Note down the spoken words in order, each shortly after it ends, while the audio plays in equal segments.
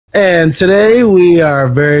And today we are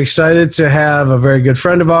very excited to have a very good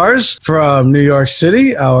friend of ours from New York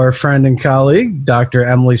City, our friend and colleague, Dr.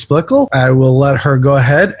 Emily Splichal. I will let her go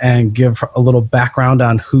ahead and give her a little background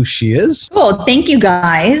on who she is. Cool. Thank you,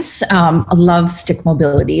 guys. I love Stick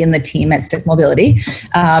Mobility and the team at Stick Mobility.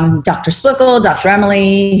 Dr. Splichal, Dr.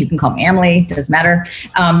 Emily, you can call me Emily, doesn't matter.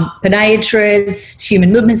 Podiatrist,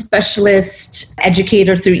 human movement specialist,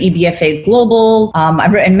 educator through EBFA Global.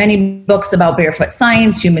 I've written many books about barefoot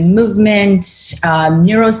science, human movement,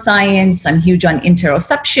 neuroscience. I'm huge on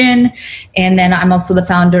interoception. And then I'm also the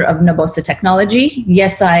founder of Naboso technology.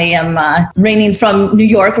 Yes, I am reigning from New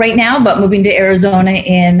York right now, but moving to Arizona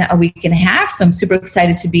in a week and a half. So I'm super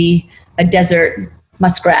excited to be a desert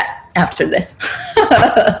muskrat after this.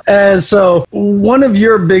 And so one of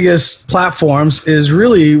your biggest platforms is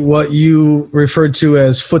really what you referred to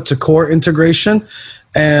as foot to core integration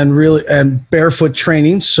and barefoot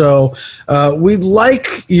training. So we'd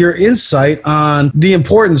like your insight on the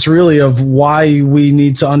importance really of why we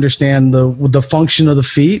need to understand the function of the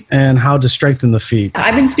feet and how to strengthen the feet.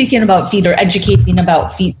 I've been speaking about feet or educating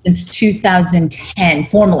about feet since 2010,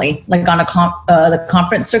 formally, like on the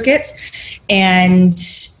conference circuit. And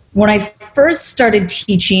when I first started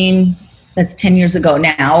teaching, that's 10 years ago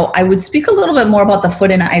now, I would speak a little bit more about the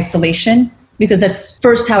foot in isolation, because that's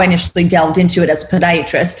first how I initially delved into it as a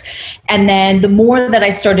podiatrist. And then the more that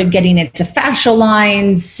I started getting into fascial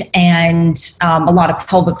lines and a lot of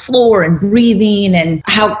pelvic floor and breathing and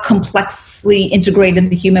how complexly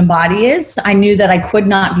integrated the human body is, I knew that I could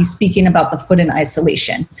not be speaking about the foot in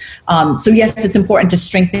isolation. So yes, it's important to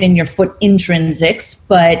strengthen your foot intrinsics,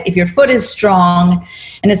 but if your foot is strong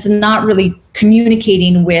and it's not really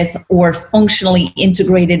communicating with or functionally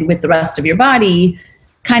integrated with the rest of your body,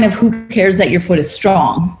 kind of who cares that your foot is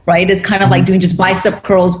strong, right? It's kind of like doing just bicep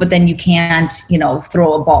curls, but then you can't,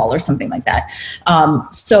 throw a ball or something like that.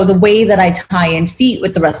 So the way that I tie in feet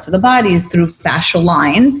with the rest of the body is through fascial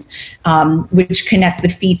lines, which connect the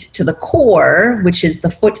feet to the core, which is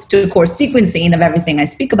the foot to core sequencing of everything I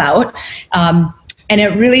speak about. And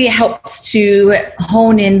it really helps to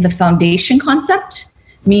hone in the foundation concept,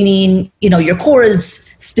 meaning, your core is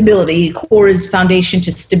stability, core is foundation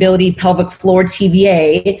to stability, pelvic floor,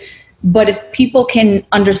 TVA. But if people can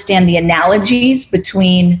understand the analogies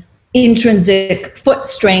between intrinsic foot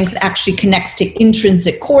strength actually connects to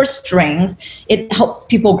intrinsic core strength, it helps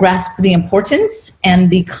people grasp the importance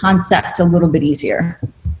and the concept a little bit easier.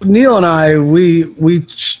 Neil and I, we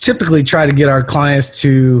typically try to get our clients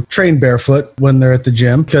to train barefoot when they're at the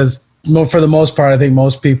gym, because for the most part, I think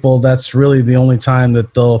most people, that's really the only time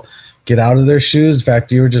that they'll get out of their shoes. In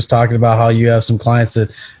fact, you were just talking about how you have some clients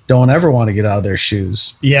that don't ever want to get out of their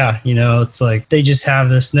shoes. Yeah. It's like they just have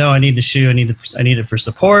this, no, I need the shoe. I need it for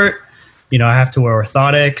support. I have to wear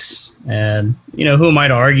orthotics. And, who am I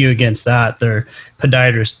to argue against that? Their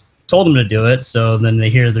podiatrist told them to do it. So then they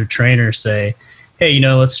hear their trainer say, hey,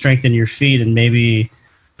 let's strengthen your feet and maybe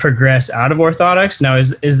progress out of orthotics. Now,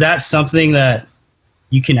 is that something that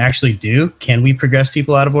you can actually do? Can we progress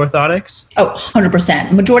people out of orthotics? Oh,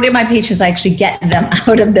 100%. Majority of my patients, I actually get them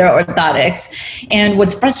out of their orthotics. And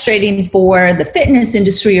what's frustrating for the fitness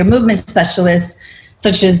industry or movement specialists,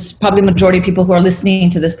 such as probably majority of people who are listening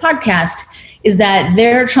to this podcast, is that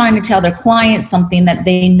they're trying to tell their clients something that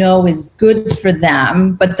they know is good for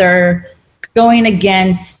them, but they're going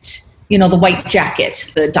against, the white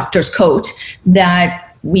jacket, the doctor's coat that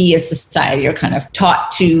we as society are kind of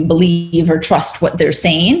taught to believe or trust what they're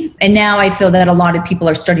saying. And now I feel that a lot of people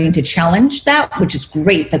are starting to challenge that, which is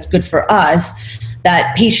great. That's good for us,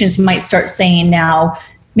 that patients might start saying now,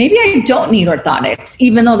 maybe I don't need orthotics.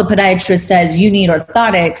 Even though the podiatrist says you need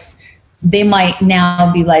orthotics, they might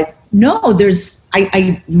now be like, no,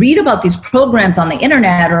 I read about these programs on the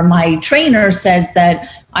internet, or my trainer says that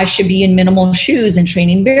I should be in minimal shoes and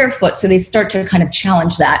training barefoot. So they start to kind of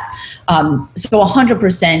challenge that. So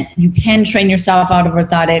 100%, you can train yourself out of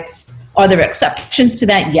orthotics. Are there exceptions to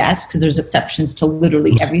that? Yes, because there's exceptions to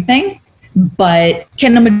literally everything. But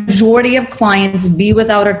can the majority of clients be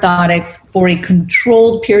without orthotics for a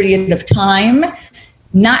controlled period of time,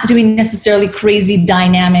 not doing necessarily crazy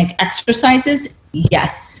dynamic exercises?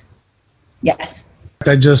 Yes. Yes.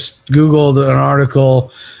 I just Googled an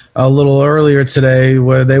article a little earlier today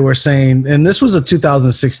where they were saying, and this was a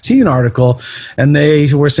 2016 article, and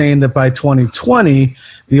they were saying that by 2020,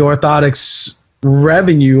 the orthotics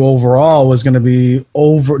revenue overall was going to be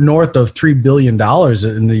north of $3 billion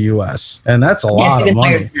in the U.S. And that's a lot of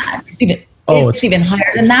money. It's even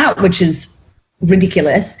higher than that, which is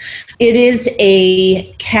ridiculous. It is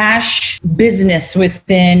a cash business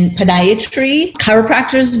within podiatry.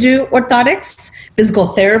 Chiropractors do orthotics. Physical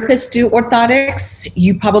therapists do orthotics.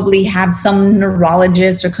 You probably have some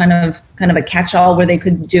neurologists or kind of a catch-all where they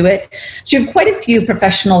could do it. So you have quite a few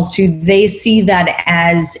professionals who they see that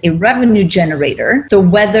as a revenue generator. So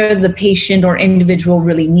whether the patient or individual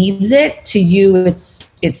really needs it, to you it's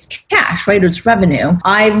cash, right? Or it's revenue.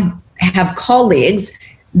 I have colleagues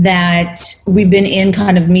that we've been in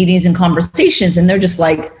kind of meetings and conversations, and they're just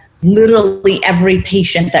like, literally every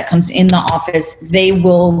patient that comes in the office, they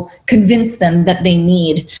will convince them that they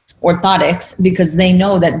need orthotics because they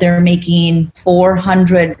know that they're making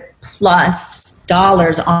 $400+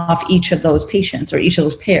 off each of those patients or each of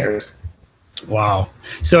those pairs. Wow.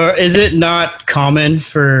 So is it not common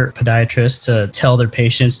for podiatrists to tell their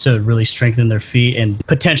patients to really strengthen their feet and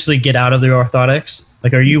potentially get out of their orthotics?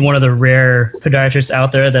 Like, are you one of the rare podiatrists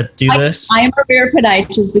out there that do this? I am a rare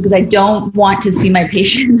podiatrist because I don't want to see my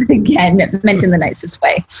patients again, meant in the nicest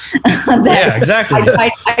way. Yeah, exactly. I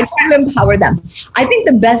try to empower them. I think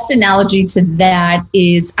the best analogy to that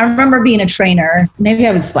is, I remember being a trainer, maybe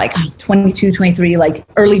I was like 22, 23, like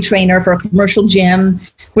early trainer for a commercial gym,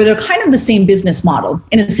 where they're kind of the same business model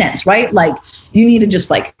in a sense, right? Like, you need to just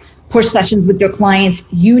like push sessions with your clients.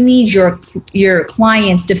 You need your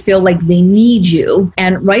clients to feel like they need you.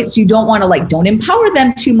 And right, so you don't want to like, don't empower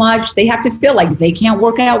them too much. They have to feel like they can't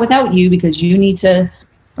work out without you because you need to,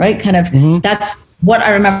 right? Kind of, That's what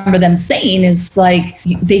I remember them saying is like,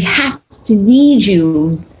 they have to need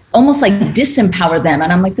you, almost like disempower them.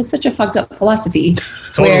 And I'm like, this is such a fucked up philosophy.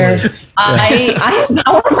 Totally. Where I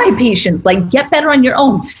empower my patients, like, get better on your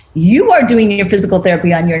own. You are doing your physical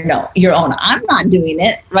therapy on your own. I'm not doing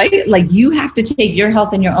it, right? Like, you have to take your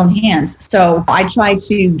health in your own hands. So I try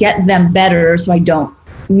to get them better so I don't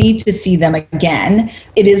need to see them again.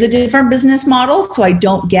 It is a different business model, so I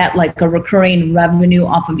don't get like a recurring revenue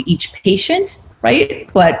off of each patient, right?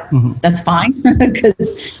 But that's fine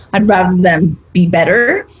because I'd rather them be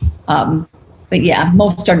better. But yeah,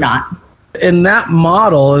 most are not. And that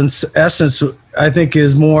model, in essence, I think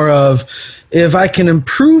is more of, if I can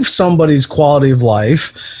improve somebody's quality of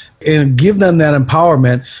life and give them that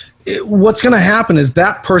empowerment, what's going to happen is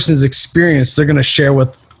that person's experience they're going to share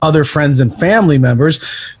with other friends and family members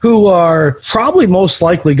who are probably most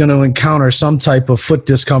likely going to encounter some type of foot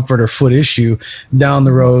discomfort or foot issue down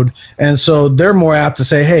the road. And so they're more apt to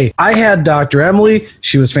say, hey, I had Dr. Emily.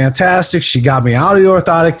 She was fantastic. She got me out of the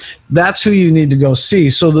orthotic. That's who you need to go see.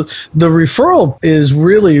 So the referral is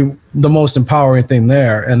really the most empowering thing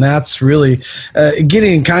there. And that's really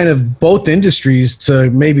getting kind of both industries to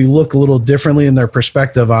maybe look a little differently in their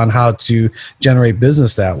perspective on how to generate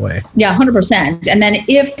business that way. Yeah, 100%. And then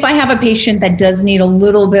if I have a patient that does need a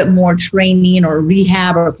little bit more training or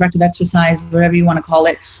rehab or corrective exercise, whatever you want to call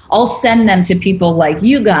it, I'll send them to people like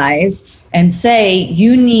you guys and say,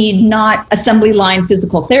 you need not assembly line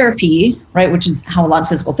physical therapy, right, which is how a lot of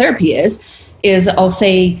physical therapy is I'll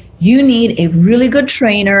say, you need a really good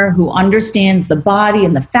trainer who understands the body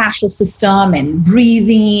and the fascial system and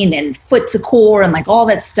breathing and foot to core and like all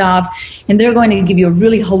that stuff. And they're going to give you a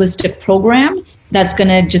really holistic program that's going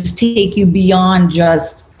to just take you beyond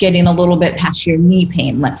just getting a little bit past your knee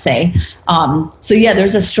pain, let's say. So yeah,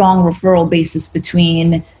 there's a strong referral basis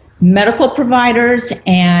between medical providers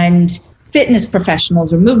and fitness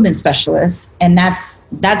professionals or movement specialists. And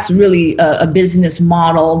that's really a business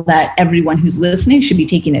model that everyone who's listening should be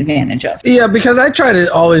taking advantage of. Yeah, because I try to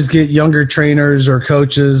always get younger trainers or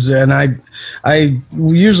coaches, and I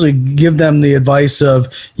usually give them the advice of,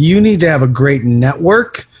 you need to have a great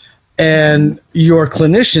network, and your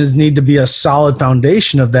clinicians need to be a solid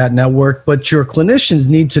foundation of that network, but your clinicians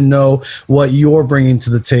need to know what you're bringing to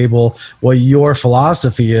the table, what your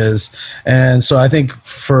philosophy is. And so I think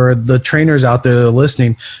for the trainers out there that are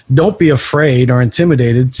listening, don't be afraid or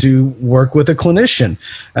intimidated to work with a clinician.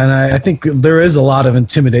 And I think there is a lot of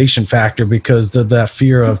intimidation factor because of that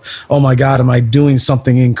fear of, oh my God, am I doing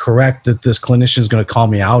something incorrect that this clinician is going to call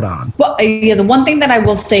me out on? Well, yeah, the one thing that I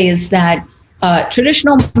will say is that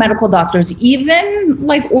traditional medical doctors, even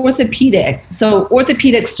like orthopedic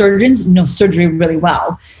surgeons know surgery really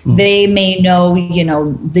well. They may know,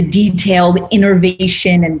 the detailed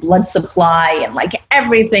innervation and blood supply and like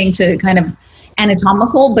everything to kind of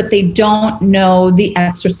anatomical, but they don't know the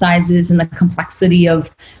exercises and the complexity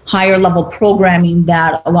of higher level programming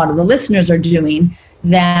that a lot of the listeners are doing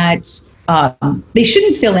that they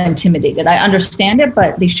shouldn't feel intimidated. I understand it,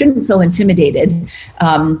 but they shouldn't feel intimidated.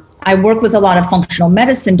 I work with a lot of functional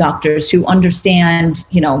medicine doctors who understand,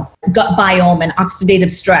 gut biome and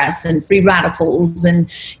oxidative stress and free radicals and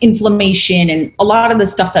inflammation and a lot of the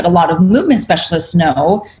stuff that a lot of movement specialists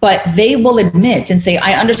know, but they will admit and say,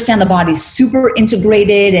 I understand the body's super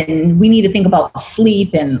integrated and we need to think about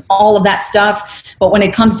sleep and all of that stuff. But when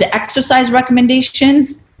it comes to exercise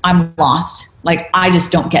recommendations, I'm lost. Like, I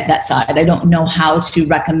just don't get that side. I don't know how to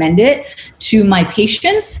recommend it to my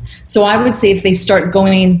patients. So I would say if they start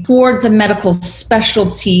going towards a medical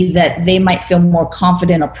specialty that they might feel more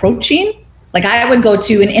confident approaching, like I would go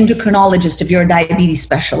to an endocrinologist if you're a diabetes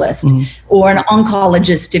specialist, or an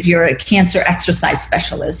oncologist if you're a cancer exercise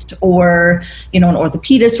specialist, or, an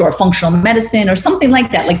orthopedist or a functional medicine or something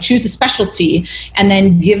like that. Like, choose a specialty and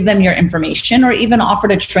then give them your information, or even offer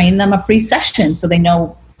to train them a free session so they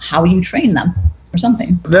know how you train them or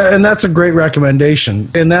something. And that's a great recommendation.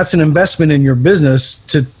 And that's an investment in your business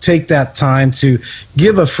to take that time to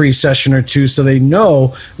give a free session or two so they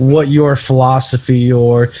know what your philosophy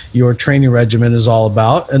or your training regimen is all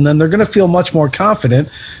about. And then they're going to feel much more confident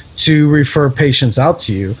to refer patients out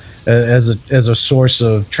to you as a source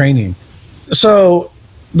of training. So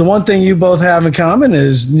the one thing you both have in common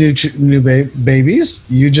is new babies.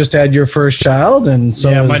 You just had your first child. And so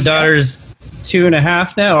yeah, my daughter's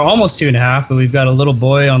 2.5 now, or almost 2.5, but we've got a little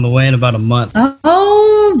boy on the way in about a month.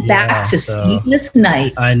 Back to sleepless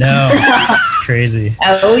nights. I know. It's crazy.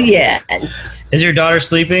 Oh, yes. Is your daughter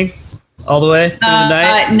sleeping all the way through the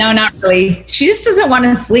night? No, not really. She just doesn't want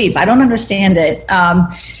to sleep. I don't understand it.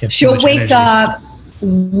 She'll wake up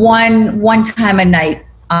one time a night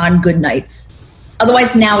on good nights.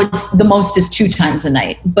 Otherwise, now it's the most is 2 times a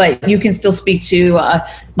night. But you can still speak to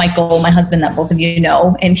Michael, my husband, that both of you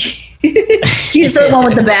know, and he's the one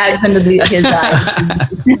with the bags under his eyes.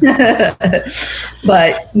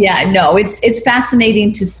 But yeah, no, it's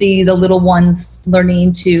fascinating to see the little ones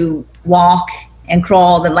learning to walk and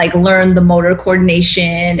crawl and like learn the motor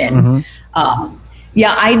coordination and.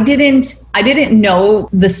 Yeah, I didn't know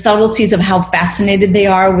the subtleties of how fascinated they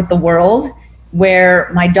are with the world. Where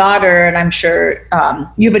my daughter, and I'm sure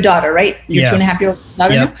you have a daughter, right? Your 2.5-year-old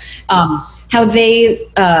daughter now? How they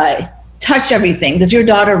touch everything. Does your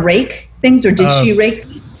daughter rake things, or did she rake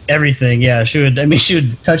everything? Yeah, she would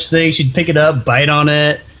touch things, she'd pick it up, bite on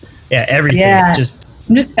it. Yeah, everything. Yeah. I'm just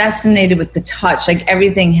fascinated with the touch. Like,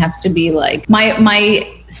 everything has to be like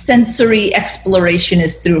my sensory exploration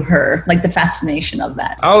is through her, like the fascination of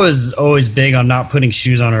that. I was always big on not putting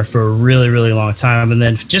shoes on her for a really, really long time. And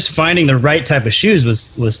then just finding the right type of shoes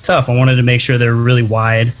was tough. I wanted to make sure they were really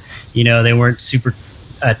wide. They weren't super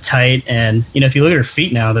tight. And, if you look at her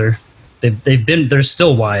feet now, they're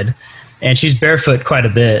still wide. And she's barefoot quite a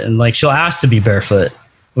bit. And like, she'll ask to be barefoot,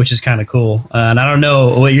 which is kind of cool. And I don't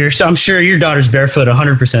know I'm sure your daughter's barefoot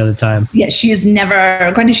 100% of the time. Yeah, she is never,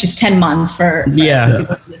 according to she's 10 months for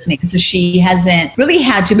listening. So she hasn't really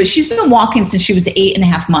had to, but she's been walking since she was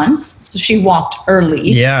 8.5 months. So she walked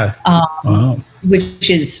early. Yeah. Wow. Which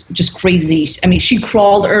is just crazy. I mean, she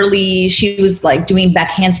crawled early. She was like doing back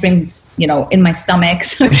handsprings, in my stomach.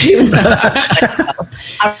 So she was,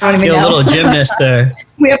 I don't even know. A little gymnast there.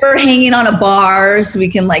 We have her hanging on a bar so we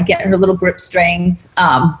can like get her little grip strength.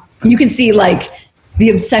 You can see like the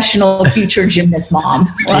obsessional future gymnast mom.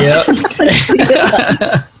 Yeah.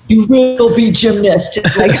 You will be gymnast.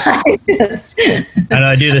 Like, and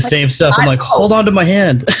I do the same stuff. I'm like, hold on to my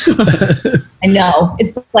hand. I know.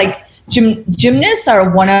 It's like gymnasts are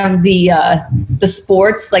one of the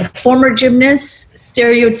sports, like former gymnasts,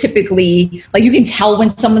 stereotypically, like you can tell when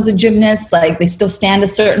someone's a gymnast, like they still stand a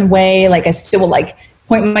certain way. Like I still will like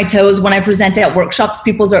point my toes when I present at workshops.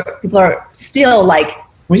 People are still like,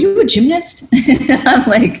 were you a gymnast? I'm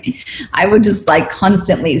like, I would just like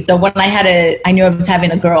constantly. So when I knew I was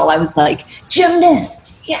having a girl, I was like,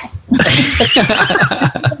 gymnast, yes.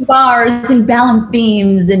 Bars and balance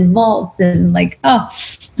beams and vaults and like, oh.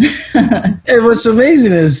 And what's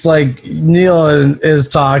amazing is like Neil has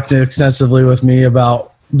talked extensively with me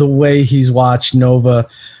about the way he's watched Nova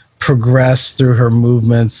progress through her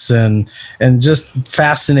movements and just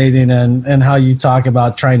fascinating and how you talk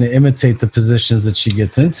about trying to imitate the positions that she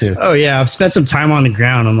gets into. Oh yeah, I've spent some time on the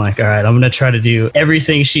ground. I'm like, all right, I'm going to try to do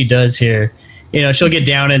everything she does here. She'll get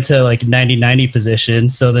down into like 90-90 position.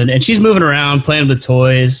 So then, and she's moving around, playing with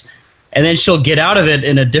toys, and then she'll get out of it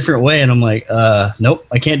in a different way. And I'm like, nope,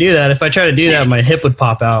 I can't do that. If I try to do that, my hip would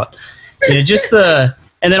pop out. And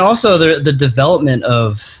then also the development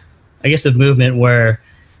of, I guess, of movement where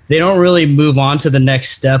they don't really move on to the next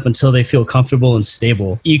step until they feel comfortable and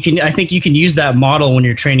stable. I think you can use that model when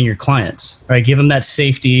you're training your clients, right? Give them that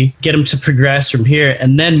safety, get them to progress from here,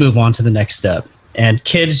 and then move on to the next step. And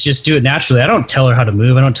kids just do it naturally. I don't tell her how to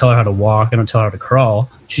move. I don't tell her how to walk. I don't tell her how to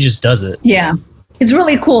crawl. She just does it. Yeah. It's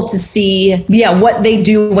really cool to see, what they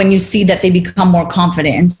do when you see that they become more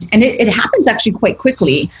confident. And it happens actually quite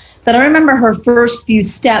quickly. But I remember her first few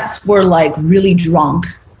steps were like really drunk,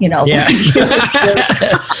 Yeah.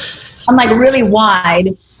 I'm like really wide.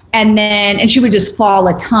 And she would just fall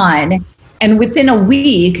a ton. And within a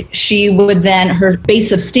week, her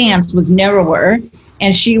base of stance was narrower.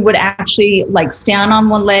 And she would actually like stand on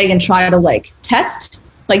one leg and try to like test.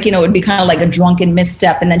 Like, it would be kind of like a drunken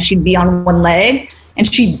misstep. And then she'd be on one leg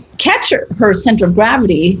and she'd catch her center of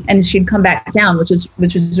gravity and she'd come back down, which was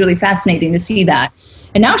really fascinating to see that.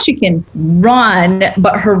 And now she can run,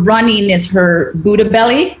 but her running is her Buddha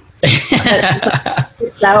belly.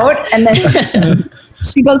 Out, and then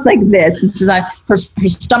she goes like this. And so her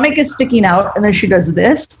stomach is sticking out, and then she does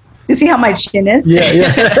this. You see how my chin is?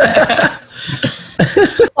 Yeah.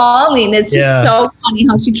 Falling. It's just so funny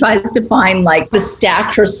how she tries to find like the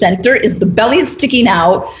stack. Her center is the belly is sticking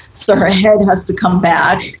out, so her head has to come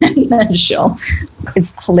back, and then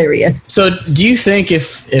it's hilarious. So do you think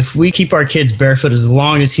if we keep our kids barefoot as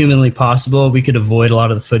long as humanly possible, we could avoid a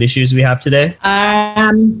lot of the foot issues we have today?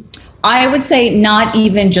 I would say not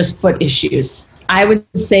even just foot issues. I would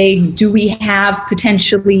say, do we have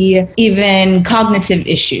potentially even cognitive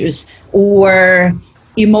issues or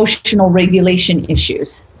emotional regulation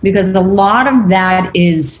issues? Because a lot of that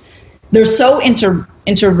they're so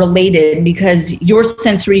interrelated, because your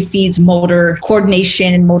sensory feeds motor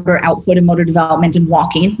coordination and motor output and motor development and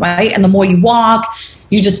walking, right? And the more you walk,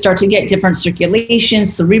 you just start to get different circulation,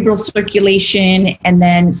 cerebral circulation, and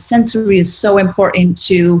then sensory is so important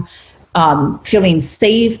to feeling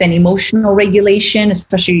safe and emotional regulation,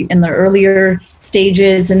 especially in the earlier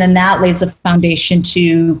stages. And then that lays a foundation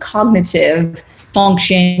to cognitive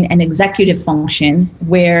function and executive function,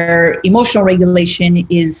 where emotional regulation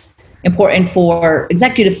is important for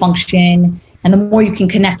executive function. And the more you can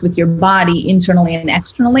connect with your body internally and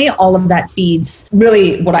externally, all of that feeds,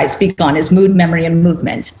 really what I speak on is mood, memory, and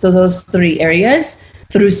movement. So those three areas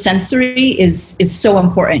through sensory is so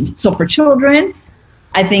important. So for children,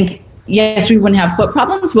 I think, yes, we wouldn't have foot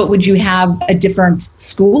problems, but would you have a different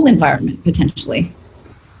school environment potentially?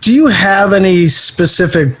 Do you have any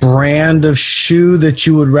specific brand of shoe that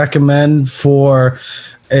you would recommend for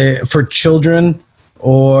children,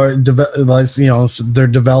 or they're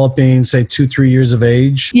developing, say, 2-3 years of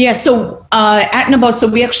age? Yeah. So at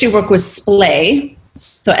Naboso, we actually work with Splay.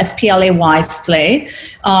 So SPLAY, Splay.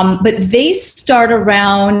 But they start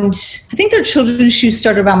around, I think their children's shoes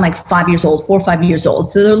start around like 5 years old, 4 or 5 years old.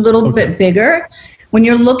 So they're a little bit bigger. When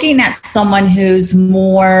you're looking at someone who's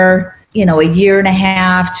more, a year and a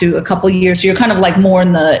half to a couple of years, so you're kind of like more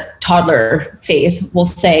in the toddler phase, we'll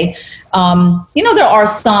say. There are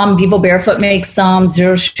some, Vivo Barefoot makes some,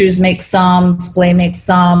 Zero Shoes makes some, Splay makes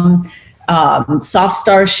some, Soft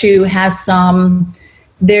Star Shoe has some.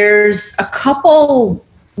 There's a couple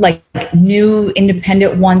like new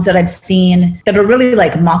independent ones that I've seen that are really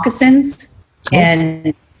like moccasins. Cool.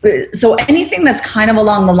 And so anything that's kind of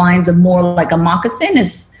along the lines of more like a moccasin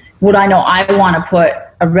is what I know I want to put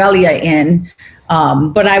Aurelia in.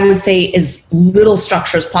 But I would say as little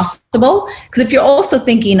structure as possible. Because if you're also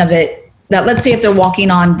thinking of it, that let's say if they're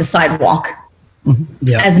walking on the sidewalk,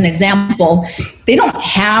 as an example, they don't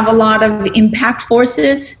have a lot of impact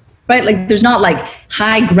forces. Right? Like there's not like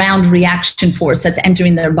high ground reaction force that's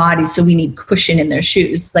entering their body. So we need cushion in their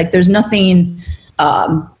shoes. Like there's nothing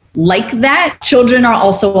like that. Children are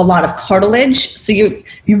also a lot of cartilage. So you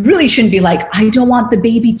really shouldn't be like, I don't want the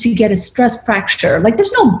baby to get a stress fracture. Like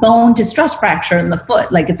there's no bone to stress fracture in the foot.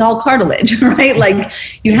 Like it's all cartilage, right? Like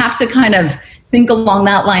you have to kind of think along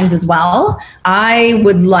that lines as well. I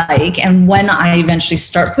would like, and when I eventually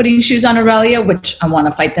start putting shoes on Aurelia, which I want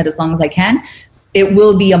to fight that as long as I can, it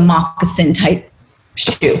will be a moccasin type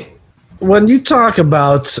shoe. When you talk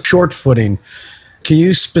about short footing, can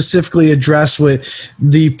you specifically address what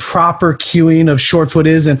the proper cueing of short foot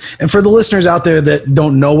is? And for the listeners out there that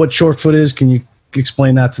don't know what short foot is, can you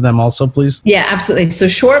explain that to them also, please? Yeah, absolutely. So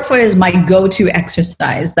short foot is my go-to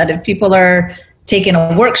exercise that if people are taking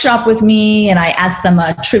a workshop with me and I ask them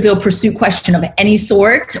a Trivial Pursuit question of any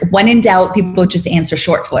sort, when in doubt, people just answer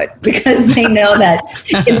short foot because they know that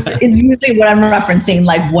it's usually what I'm referencing,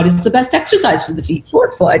 like what is the best exercise for the feet?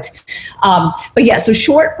 Short foot. But yeah, so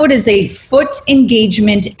short foot is a foot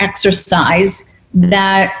engagement exercise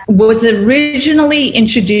that was originally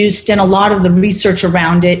introduced, and a lot of the research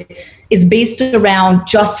around it is based around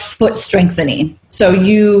just foot strengthening. So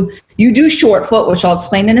you do short foot, which I'll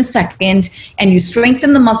explain in a second, and you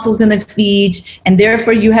strengthen the muscles in the feet, and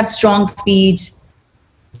therefore you have strong feet.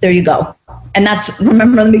 There you go. And that's,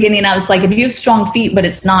 remember in the beginning, I was like, if you have strong feet, but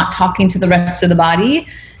it's not talking to the rest of the body,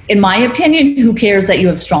 in my opinion, who cares that you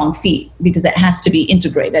have strong feet? Because it has to be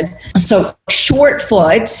integrated. So short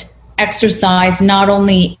foot exercise not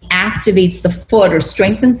only activates the foot or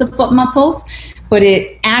strengthens the foot muscles, but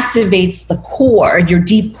it activates the core, your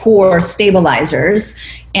deep core stabilizers,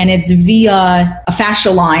 and it's via a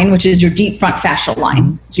fascial line, which is your deep front fascial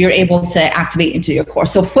line. So you're able to activate into your core.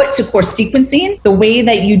 So foot to core sequencing, the way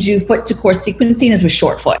that you do foot to core sequencing is with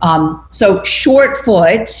short foot. So short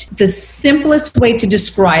foot, the simplest way to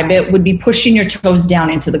describe it would be pushing your toes down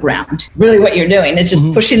into the ground. Really what you're doing is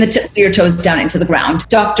just pushing the tips of your toes down into the ground.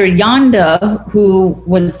 Dr. Yanda, who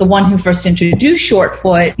was the one who first introduced short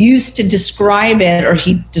foot, used to describe it, or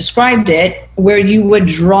he described it, where you would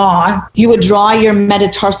draw your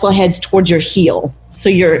metatarsal heads towards your heel. So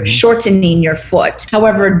you're shortening your foot.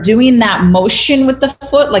 However, doing that motion with the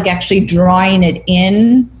foot, like actually drawing it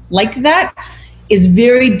in like that, is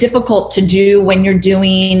very difficult to do when you're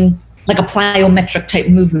doing like a plyometric type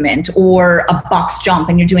movement or a box jump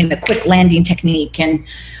and you're doing a quick landing technique. And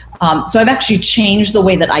so I've actually changed the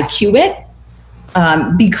way that I cue it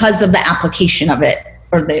because of the application of it,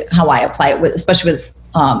 or how I apply it, especially with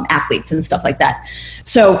athletes and stuff like that.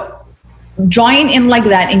 So drawing in like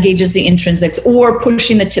that engages the intrinsics, or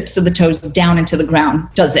pushing the tips of the toes down into the ground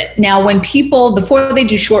does it. Now, when people, before they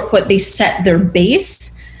do short foot, they set their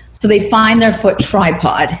base. So they find their foot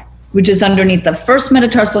tripod, which is underneath the first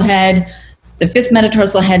metatarsal head, the fifth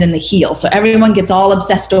metatarsal head, and the heel. So everyone gets all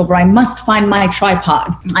obsessed over, I must find my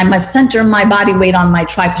tripod. I must center my body weight on my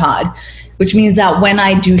tripod, which means that when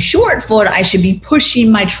I do short foot, I should be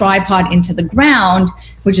pushing my tripod into the ground,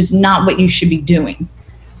 which is not what you should be doing.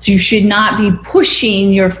 So you should not be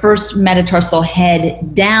pushing your first metatarsal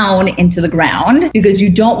head down into the ground, because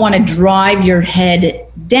you don't want to drive your head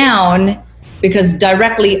down, because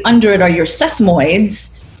directly under it are your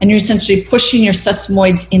sesamoids, and you're essentially pushing your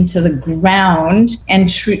sesamoids into the ground and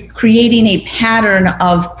creating a pattern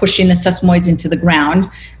of pushing the sesamoids into the ground,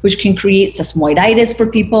 which can create sesamoiditis for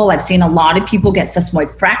people. I've seen a lot of people get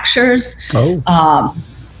sesamoid fractures.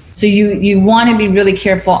 So you want to be really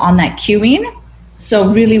careful on that cueing.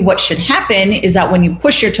 So really what should happen is that when you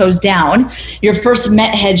push your toes down, your first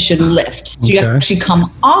met head should lift. So you actually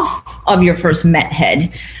come off of your first met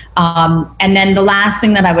head. And then the last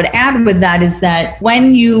thing that I would add with that is that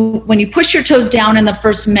when you push your toes down and the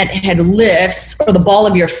first met head lifts, or the ball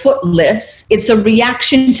of your foot lifts, it's a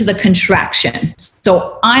reaction to the contraction.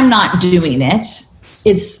 So I'm not doing it.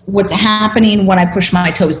 It's what's happening when I push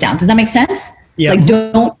my toes down. Does that make sense? Yeah. Like,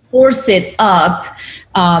 don't force it up.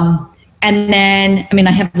 And then, I mean,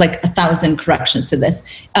 I have like 1,000 corrections to this.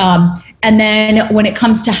 And then when it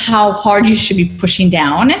comes to how hard you should be pushing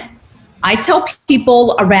down, I tell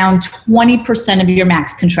people around 20% of your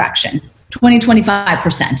max contraction,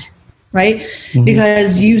 25%, right?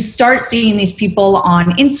 Because you start seeing these people on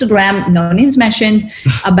Instagram, no names mentioned,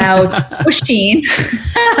 about pushing.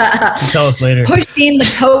 Tell us later. Pushing the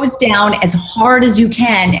toes down as hard as you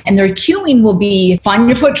can, and their cueing will be find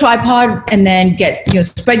your foot tripod and then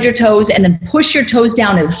spread your toes and then push your toes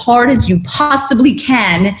down as hard as you possibly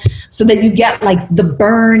can, so that you get like the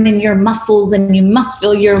burn in your muscles, and you must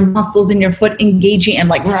feel your muscles in your foot engaging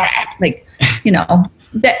and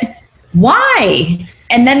that. Why?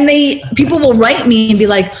 And then people will write me and be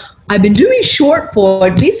like, I've been doing short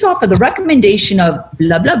foot based off of the recommendation of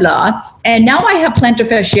blah, blah, blah, and now I have plantar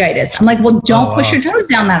fasciitis. I'm like, well, don't push your toes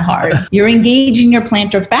down that hard. You're engaging your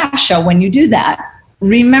plantar fascia when you do that.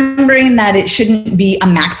 Remembering that it shouldn't be a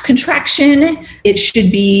max contraction. It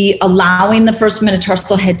should be allowing the first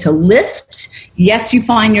metatarsal head to lift. Yes, you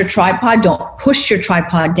find your tripod. Don't push your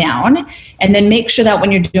tripod down. And then make sure that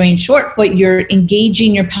when you're doing short foot, you're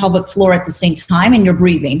engaging your pelvic floor at the same time, and you're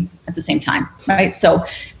breathing at the same time, right? So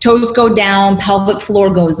toes go down, pelvic floor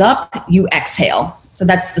goes up, you exhale. So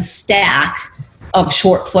that's the stack of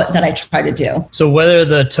short foot that I try to do. So whether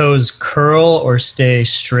the toes curl or stay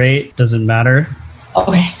straight doesn't matter?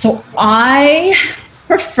 Okay, so I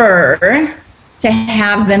prefer to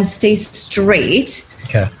have them stay straight.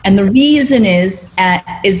 Okay. And the reason is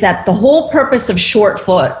that the whole purpose of short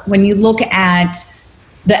foot, when you look at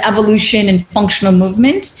the evolution and functional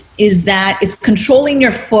movement, is that it's controlling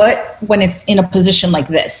your foot when it's in a position like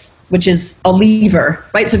this. which is a lever,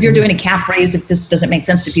 right? So if you're doing a calf raise, if this doesn't make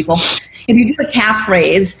sense to people, if you do a calf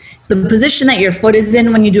raise, the position that your foot is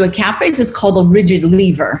in when you do a calf raise is called a rigid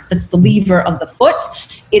lever. That's the lever of the foot.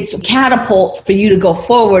 It's a catapult for you to go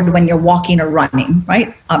forward when you're walking or running,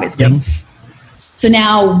 right? Obviously. Yep. So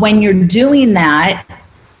now when you're doing that,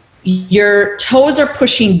 your toes are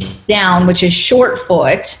pushing down, which is short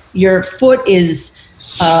foot. Your foot is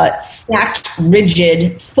stacked,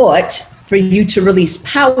 rigid foot for you to release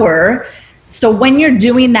power. So when you're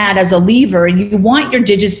doing that as a lever, you want your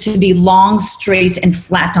digits to be long, straight, and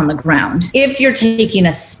flat on the ground. If you're taking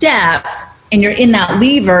a step and you're in that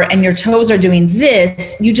lever and your toes are doing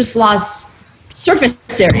this, you just lost surface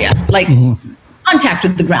area, like contact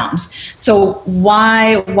with the ground. So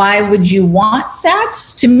why would you want that?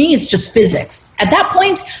 To me, it's just physics. At that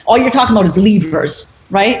point, all you're talking about is levers,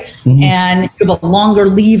 right? And you have a longer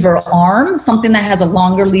lever arm, something that has a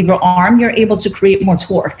longer lever arm, you're able to create more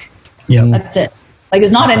torque. Yeah, that's it. Like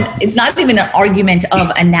it's not even an argument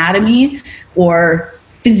of anatomy or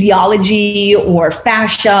physiology or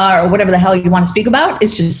fascia or whatever the hell you want to speak about.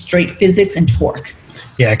 It's just straight physics and torque.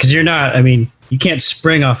 Yeah, because you can't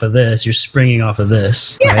spring off of this. You're springing off of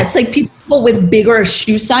this. Yeah, right? It's like people with bigger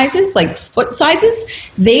shoe sizes, like foot sizes,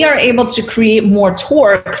 they are able to create more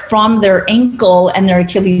torque from their ankle and their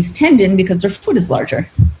Achilles tendon because their foot is larger.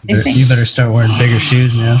 You better start wearing bigger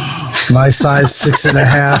shoes now. My size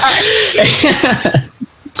 6.5.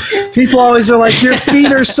 People always are like, your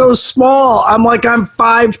feet are so small. I'm like, I'm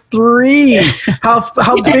 5'3".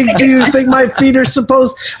 How big do you think my feet are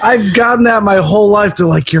supposed? I've gotten that my whole life. They're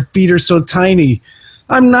like, your feet are so tiny.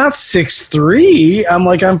 I'm not 6'3". I'm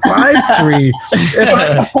like, I'm 5'3".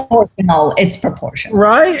 It's proportional.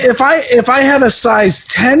 Right? If I had a size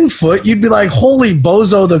 10 foot, you'd be like, holy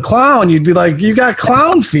bozo the clown. You'd be like, you got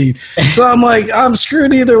clown feet. So I'm like, I'm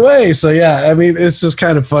screwed either way. So yeah, I mean, it's just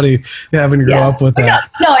kind of funny having to grow up with that.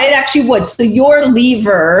 No, it actually would. So your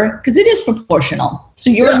lever, because it is proportional. So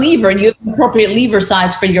your lever, and you have an appropriate lever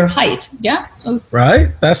size for your height. Yeah. So right?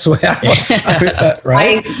 That's the way I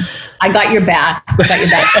right? I got your back.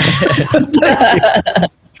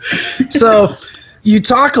 So you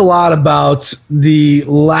talk a lot about the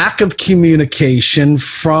lack of communication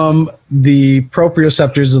from the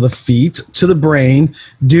proprioceptors of the feet to the brain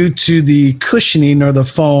due to the cushioning or the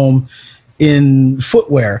foam in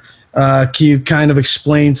footwear. Can you kind of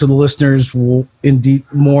explain to the listeners more in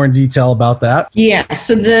detail about that? Yeah.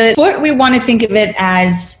 So the foot, we want to think of it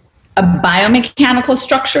as a biomechanical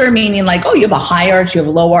structure, meaning like, you have a high arch, you have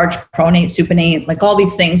a low arch, pronate, supinate, like all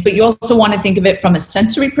these things. But you also want to think of it from a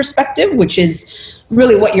sensory perspective, which is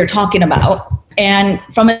really what you're talking about. And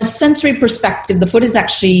from a sensory perspective, the foot is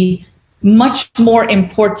actually much more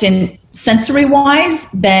important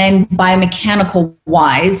sensory-wise than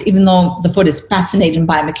biomechanical-wise, even though the foot is fascinating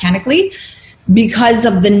biomechanically, because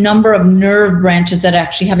of the number of nerve branches that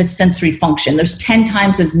actually have a sensory function. There's 10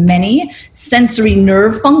 times as many sensory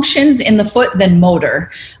nerve functions in the foot than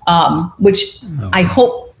motor, which I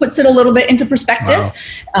hope puts it a little bit into perspective.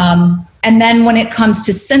 Wow. And then when it comes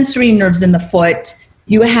to sensory nerves in the foot,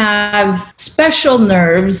 you have special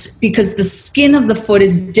nerves because the skin of the foot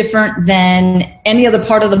is different than any other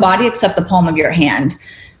part of the body except the palm of your hand.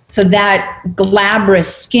 So that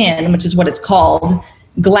glabrous skin, which is what it's called,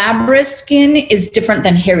 glabrous skin is different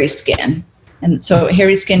than hairy skin. And so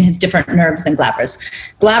hairy skin has different nerves than glabrous.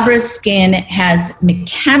 Glabrous skin has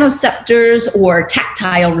mechanoceptors or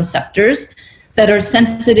tactile receptors that are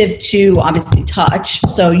sensitive to obviously touch.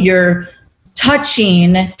 So you're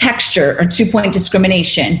touching texture or 2-point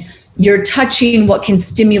discrimination. You're touching what can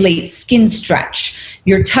stimulate skin stretch.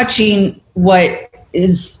 You're touching what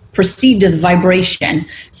is perceived as vibration.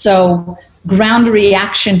 So ground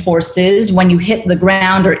reaction forces, when you hit the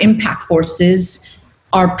ground, or impact forces,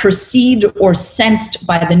 are perceived or sensed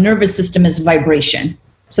by the nervous system as vibration.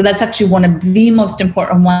 So that's actually one of the most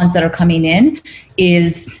important ones that are coming in,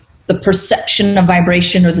 is the perception of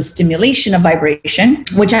vibration or the stimulation of vibration,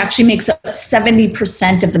 which actually makes up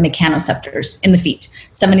 70% of the mechanoceptors in the feet,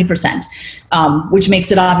 70%, which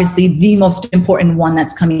makes it obviously the most important one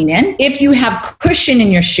that's coming in. If you have cushion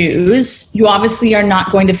in your shoes, you obviously are not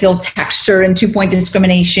going to feel texture and 2-point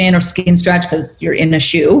discrimination or skin stretch because you're in a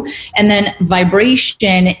shoe. And then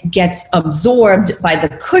vibration gets absorbed by the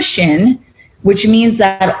cushion, which means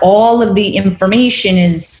that all of the information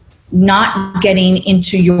is not getting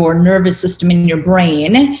into your nervous system in your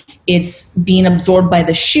brain. It's being absorbed by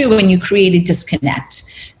the shoe, and you create a disconnect.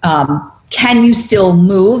 Can you still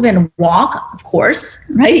move and walk? Of course,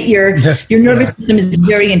 right? Your nervous system is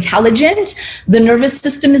very intelligent. The nervous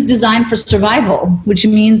system is designed for survival, which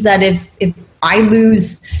means that if I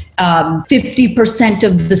lose 50%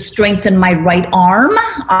 of the strength in my right arm,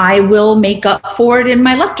 I will make up for it in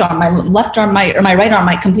my left arm. My right arm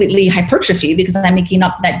might completely hypertrophy because I'm making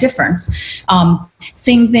up that difference.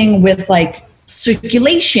 Same thing with like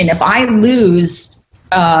circulation. If I lose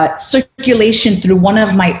circulation through one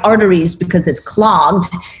of my arteries because it's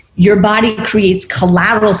clogged, your body creates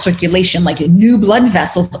collateral circulation, like new blood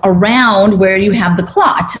vessels around where you have the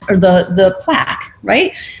clot or the plaque,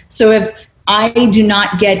 right? So if I do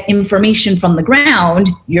not get information from the ground,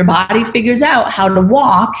 your body figures out how to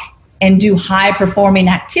walk and do high performing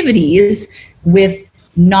activities with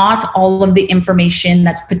not all of the information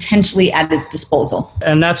that's potentially at its disposal.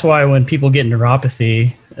 And that's why when people get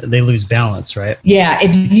neuropathy, they lose balance, right? Yeah.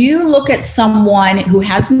 If you look at someone who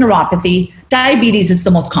has neuropathy, diabetes is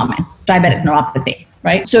the most common, diabetic neuropathy,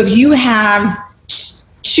 right? So if you have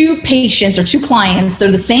two patients or two clients,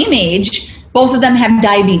 they're the same age, both of them have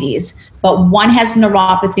diabetes, but one has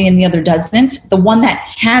neuropathy and the other doesn't. The one that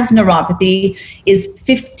has neuropathy is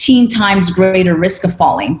 15 times greater risk of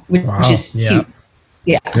falling, which is huge.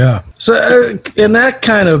 Yeah. So, and that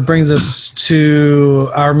kind of brings us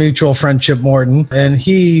to our mutual friend, Chip Morton. And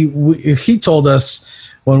he told us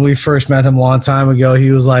when we first met him a long time ago,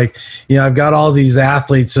 he was like, I've got all these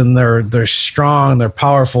athletes and they're strong, they're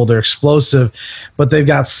powerful, they're explosive, but they've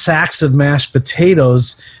got sacks of mashed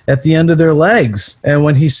potatoes at the end of their legs. And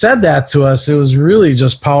when he said that to us, it was really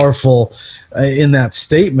just powerful in that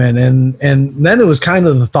statement. And then it was kind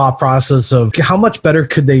of the thought process of how much better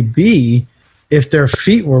could they be if their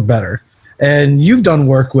feet were better. And you've done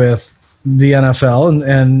work with the NFL,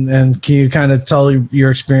 and can you kind of tell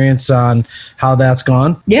your experience on how that's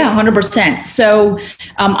gone? Yeah, 100%. So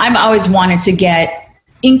I've always wanted to get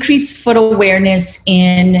increased foot awareness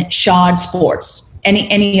in shod sports,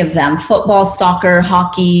 any of them, football, soccer,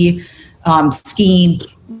 hockey, skiing,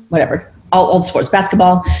 whatever, all sports,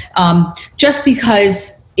 basketball, just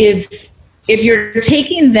because if you're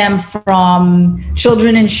taking them from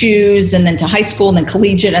children in shoes and then to high school and then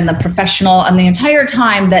collegiate and then professional, and the entire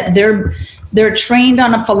time that they're trained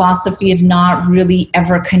on a philosophy of not really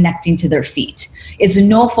ever connecting to their feet. It's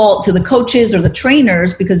no fault to the coaches or the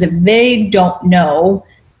trainers, because if they don't know,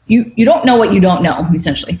 you don't know what you don't know,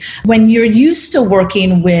 essentially. When you're used to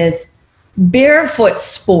working with barefoot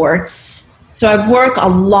sports, so I've worked a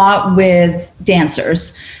lot with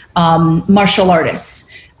dancers, martial artists,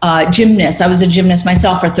 gymnasts. I was a gymnast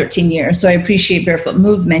myself for 13 years, so I appreciate barefoot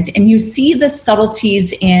movement. And you see the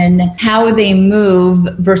subtleties in how they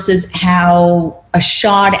move versus how a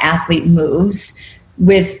shod athlete moves,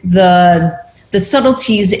 with the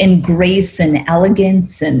subtleties in grace and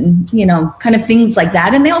elegance and, kind of things like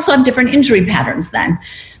that. And they also have different injury patterns then,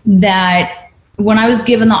 that when I was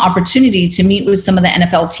given the opportunity to meet with some of the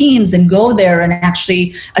NFL teams and go there and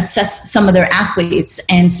actually assess some of their athletes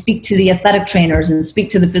and speak to the athletic trainers and speak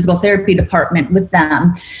to the physical therapy department with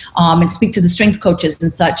them, and speak to the strength coaches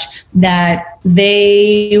and such, that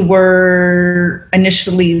they were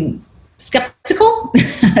initially skeptical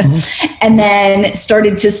and then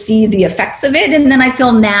started to see the effects of it. And then I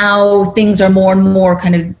feel now things are more and more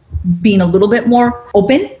kind of being a little bit more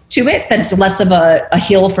open to it, that it's less of a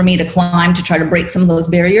hill for me to climb to try to break some of those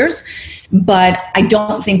barriers. But I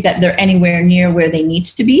don't think that they're anywhere near where they need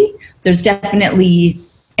to be. There's definitely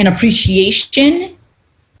an appreciation.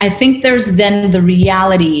 I think there's then the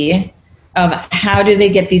reality of how do they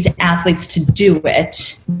get these athletes to do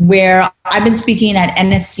it, where I've been speaking at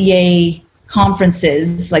NSCA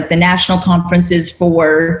conferences, like the national conferences,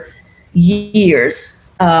 for years,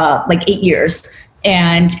 like 8 years.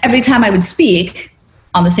 And every time I would speak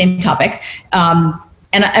on the same topic,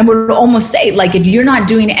 and I would almost say, like, if you're not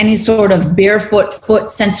doing any sort of barefoot foot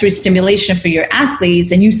sensory stimulation for your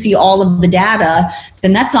athletes and you see all of the data,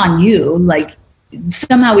 then that's on you. Like,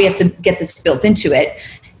 somehow we have to get this built into it.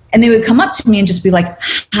 And they would come up to me and just be like,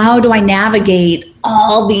 how do I navigate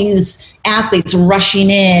all these athletes rushing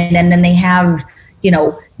in? And then they have,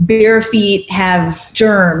 bare feet have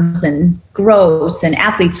germs and gross, and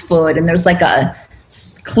athlete's foot, and there's like a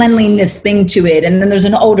cleanliness thing to it, and then there's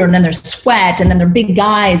an odor, and then there's sweat, and then they're big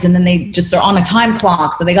guys, and then they're on a time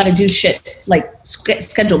clock, so they got to do shit like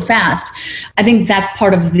scheduled fast. I think that's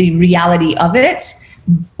part of the reality of it.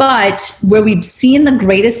 But where we've seen the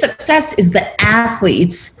greatest success is the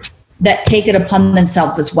athletes that take it upon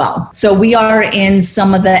themselves as well. So we are in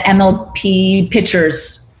some of the MLP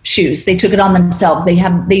pitchers' shoes. They took it on themselves. They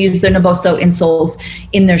use their Naboso insoles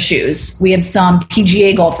in their shoes. We have some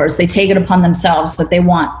PGA golfers. They take it upon themselves that they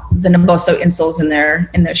want the Naboso insoles in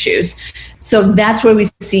their shoes. So that's where we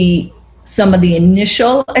see some of the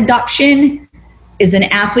initial adoption is an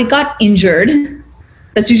athlete got injured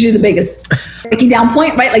That's usually the biggest breaking down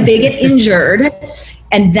point, right? Like they get injured,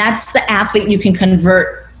 and that's the athlete you can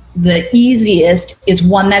convert the easiest, is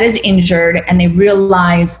one that is injured and they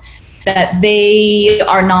realize that they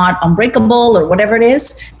are not unbreakable or whatever it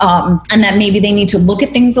is, and that maybe they need to look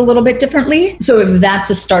at things a little bit differently. So if that's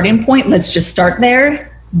a starting point, let's just start there.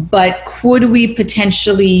 But could we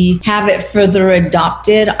potentially have it further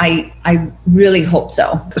adopted? I really hope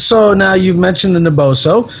so. So now you've mentioned the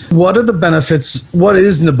Naboso. What are the benefits? What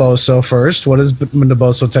is Naboso first? What is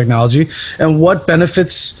Naboso technology? And what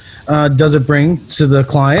benefits does it bring to the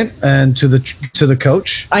client and to the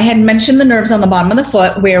coach? I had mentioned the nerves on the bottom of the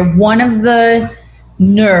foot, where one of the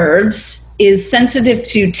nerves is sensitive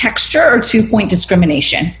to texture or 2-point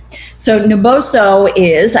discrimination. So Naboso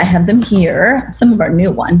is, I have them here, some of our new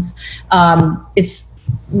ones. It's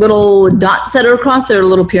little dots that are across. They're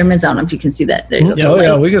little pyramids. I don't know if you can see that.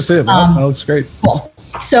 Yeah, we can see it. That looks great. Cool.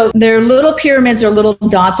 So they're little pyramids or little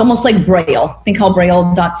dots, almost like Braille. Think how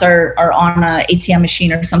Braille dots are on an ATM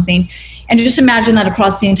machine or something. And just imagine that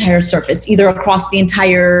across the entire surface, either across the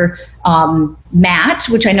entire mat,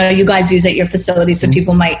 which I know you guys use at your facility, so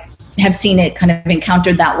people might have seen it kind of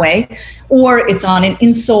encountered that way, or it's on an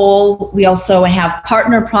insole. We also have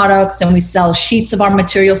partner products, and we sell sheets of our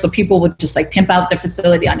material, so people would just like pimp out their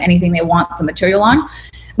facility on anything they want the material on.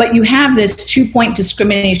 But you have this 2-point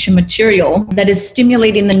discrimination material that is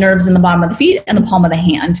stimulating the nerves in the bottom of the feet and the palm of the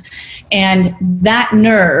hand. And that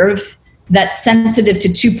nerve that's sensitive to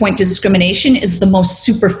 2-point discrimination is the most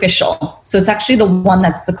superficial. So it's actually the one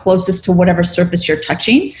that's the closest to whatever surface you're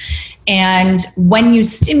touching. And when you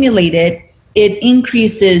stimulate it, it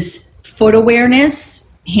increases foot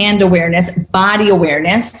awareness, hand awareness, body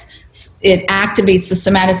awareness. It activates the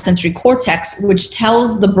somatosensory cortex, which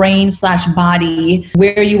tells the brain/body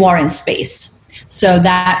where you are in space. So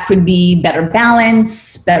that could be better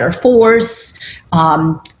balance, better force,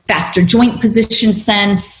 faster joint position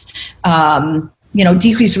sense,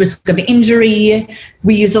 decreased risk of injury.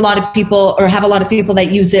 We use a lot of people, or have a lot of people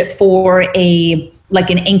that use it for like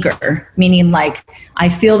an anchor, meaning like, I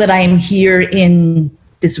feel that I am here in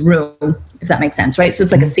this room, if that makes sense, right? So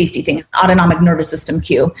it's like a safety thing, autonomic nervous system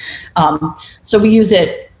cue. So we use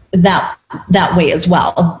it that way as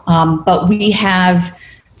well. But we have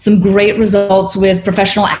some great results with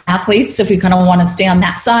professional athletes, if we kind of want to stay on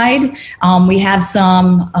that side. We have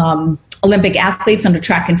some Olympic athletes under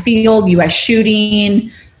track and field, US shooting,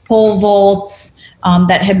 pole vaults,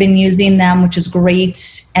 that have been using them, which is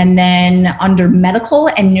great. And then under medical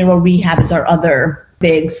and neuro rehab is our other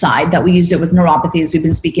big side that we use it with neuropathies. We've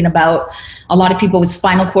been speaking about a lot of people with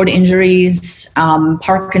spinal cord injuries,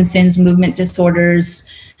 Parkinson's, movement disorders.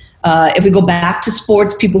 If we go back to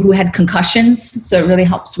sports, people who had concussions. So it really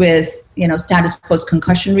helps with, status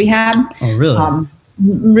post-concussion rehab. Oh, really?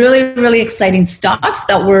 Really, really exciting stuff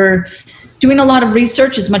that we're doing a lot of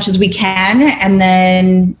research as much as we can, and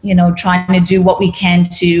then, trying to do what we can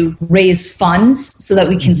to raise funds so that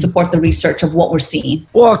we can support the research of what we're seeing.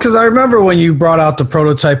 Well, because I remember when you brought out the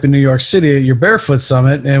prototype in New York City at your Barefoot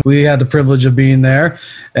Summit, and we had the privilege of being there.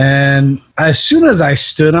 And as soon as I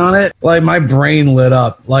stood on it, like my brain lit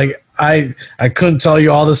up. Like I couldn't tell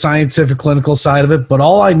you all the scientific clinical side of it, but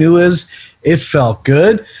all I knew is it felt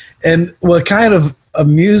good. And what kind of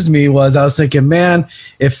amused me was I was thinking, man,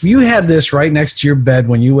 if you had this right next to your bed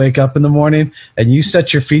when you wake up in the morning and you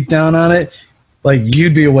set your feet down on it, like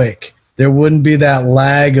you'd be awake. There wouldn't be that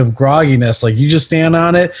lag of grogginess. Like you just stand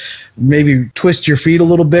on it, maybe twist your feet a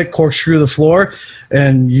little bit, corkscrew the floor,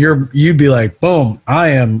 and you'd be like, boom, I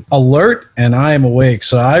am alert and I am awake.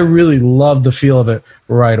 So I really loved the feel of it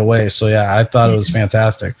right away. So yeah, I thought it was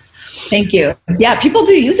fantastic. Thank you. Yeah, people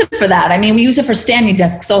do use it for that. I mean, we use it for standing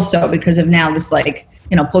desks also because of now this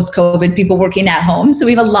post-COVID people working at home. So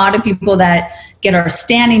we have a lot of people that get our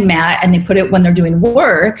standing mat and they put it when they're doing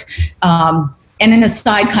work. And in a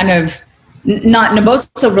side kind of not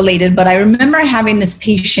Naboso related, but I remember having this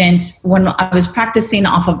patient when I was practicing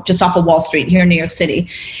off of Wall Street here in New York City.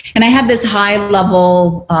 And I had this high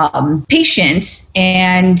level patient,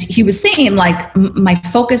 and he was saying like my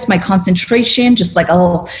focus, my concentration, just like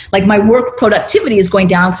my work productivity is going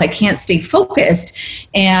down because I can't stay focused.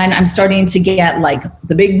 And I'm starting to get like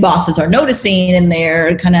the big bosses are noticing, and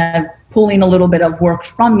they're kind of pulling a little bit of work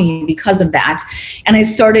from me because of that. And I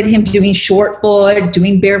started him doing short foot,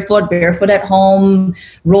 doing barefoot at home,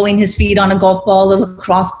 rolling his feet on a golf ball, a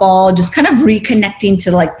lacrosse ball, just kind of reconnecting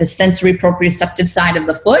to like the sensory proprioceptive side of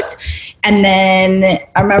the foot. And then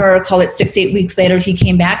I remember, call it 6-8 weeks later, he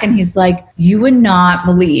came back and he's like, you would not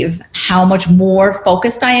believe how much more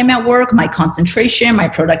focused I am at work. My concentration, my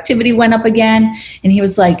productivity went up again. And he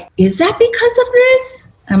was like, is that because of this?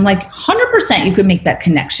 And I'm like, 100% you could make that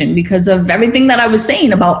connection because of everything that I was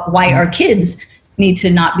saying about why our kids need to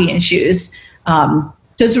not be in shoes. So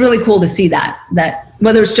it's really cool to see that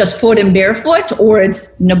whether it's just foot and barefoot or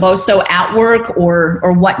it's Naboso at work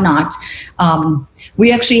or whatnot.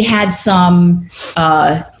 We actually had some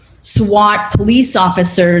SWAT police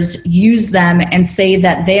officers use them and say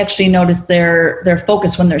that they actually notice their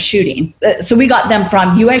focus when they're shooting. So we got them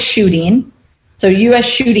from U.S. Shooting. So U.S.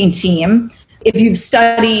 Shooting Team. If you've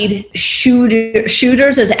studied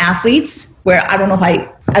shooters as athletes, where I don't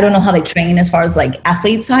know how they train as far as like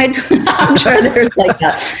athlete side. I'm sure there's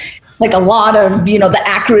like a lot of, the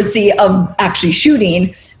accuracy of actually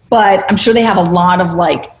shooting, but I'm sure they have a lot of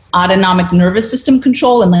like autonomic nervous system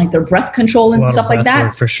control and like their breath control and stuff like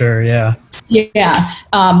that. For sure. Yeah. Yeah.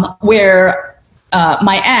 Where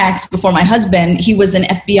my ex, before my husband, he was an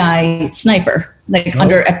FBI sniper,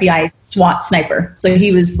 under FBI SWAT sniper. So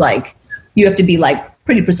he was like, you have to be like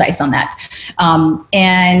pretty precise on that.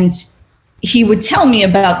 And he would tell me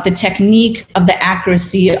about the technique of the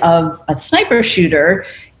accuracy of a sniper shooter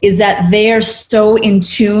is that they're so in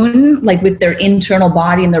tune, like with their internal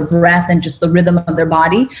body and their breath and just the rhythm of their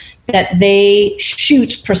body, that they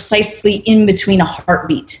shoot precisely in between a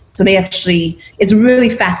heartbeat. So it's really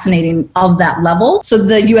fascinating of that level. So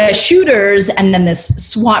the US shooters and then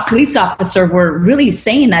this SWAT police officer were really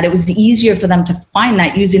saying that it was easier for them to find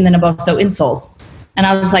that using the Naboso insoles. And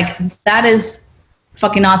I was like, that is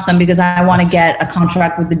fucking awesome because I want to get a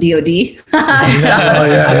contract with the DOD.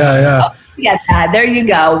 Yeah. Get that. There you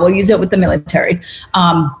go. We'll use it with the military.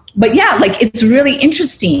 But yeah, like it's really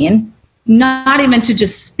interesting, not even to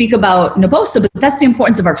just speak about Naboso, but that's the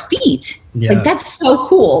importance of our feet. Yeah. Like that's so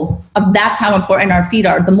cool. That's how important our feet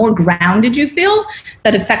are. The more grounded you feel,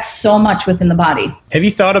 that affects so much within the body. Have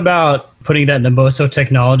you thought about putting that Naboso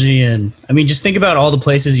technology in? I mean, just think about all the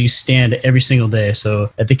places you stand every single day.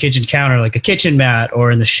 So at the kitchen counter, like a kitchen mat, or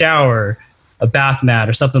in the shower, a bath mat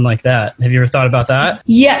or something like that. Have you ever thought about that?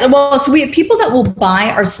 Yeah, well, so we have people that will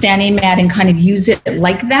buy our standing mat and kind of use it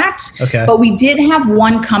like that. Okay. But we did have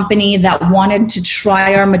one company that wanted to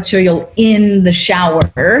try our material in the shower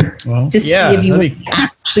to see if you would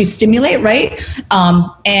actually stimulate, right?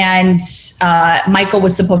 And Michael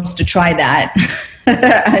was supposed to try that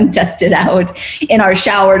and test it out in our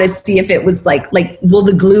shower to see if it was like will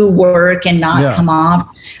the glue work and not come off?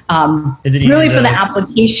 Is it really for the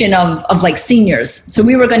application of like seniors? So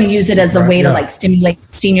we were going to use it as a way to like stimulate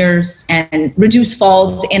seniors and reduce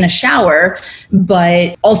falls in a shower,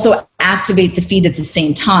 but also activate the feet at the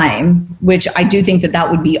same time, which I do think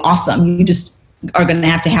that would be awesome. You just are going to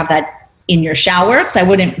have that in your shower because I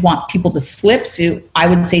wouldn't want people to slip. So I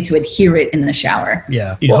would say to adhere it in the shower.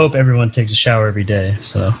 Yeah. You'd hope everyone takes a shower every day.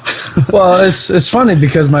 So, well, it's funny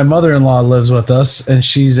because my mother-in-law lives with us and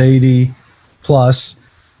she's 80 plus,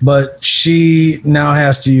 but she now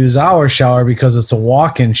has to use our shower because it's a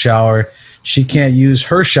walk-in shower. She can't use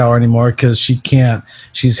her shower anymore because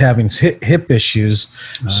she's having hip issues.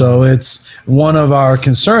 So it's one of our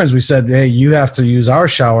concerns. We said, hey, you have to use our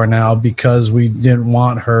shower now because we didn't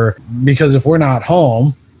want her, because if we're not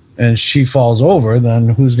home and she falls over, then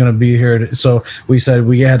who's going to be here? So we said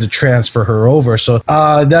we had to transfer her over. So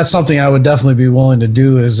that's something I would definitely be willing to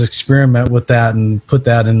do, is experiment with that and put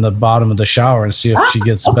that in the bottom of the shower and see if she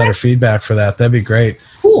gets better feedback for that. That'd be great.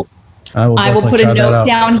 Cool. I will put a note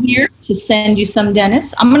down here to send you some,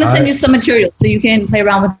 Dennis. I'm going to send you some material so you can play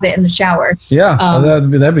around with it in the shower. Yeah,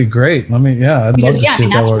 that'd be great. I'd love to see if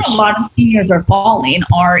that works. Where a lot of seniors are falling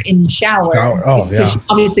are in the shower. Because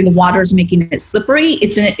obviously the water is making it slippery.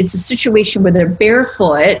 It's a situation where they're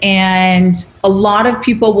barefoot, and a lot of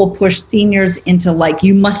people will push seniors into like,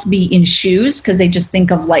 you must be in shoes because they just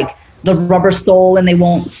think of like the rubber sole and they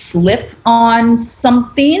won't slip on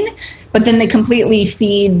something. But then they completely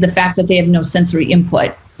feed the fact that they have no sensory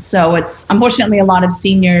input. So it's unfortunately a lot of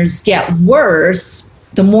seniors get worse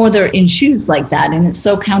the more they're in shoes like that, and it's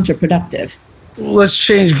so counterproductive. Let's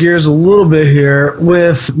change gears a little bit here. We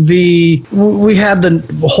had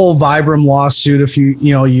the whole Vibram lawsuit a few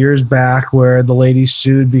years back where the lady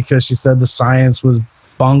sued because she said the science was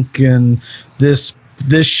bunk and this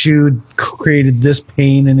shoe created this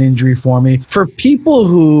pain and injury for me. For people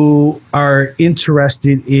who are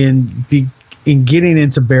interested in getting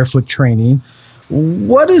into barefoot training,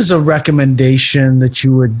 what is a recommendation that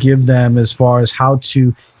you would give them as far as how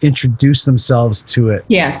to introduce themselves to it?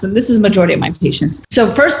 Yeah, so this is the majority of my patients.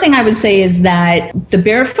 So first thing I would say is that the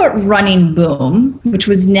barefoot running boom, which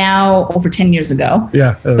was now over 10 years ago.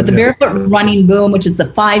 But the barefoot running boom, which is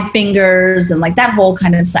the 5 fingers and like that whole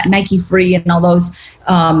kind of Nike Free and all those.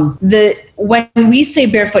 When we say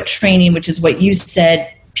barefoot training, which is what you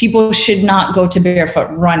said, people should not go to barefoot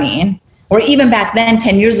running. Or even back then,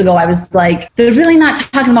 10 years ago, I was like, they're really not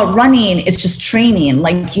talking about running. It's just training.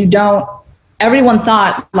 Like everyone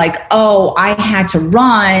thought like, oh, I had to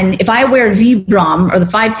run. If I wear Vibram or the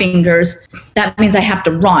 5 fingers, that means I have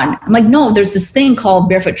to run. I'm like, no, there's this thing called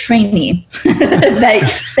barefoot training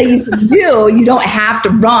that you can do. You don't have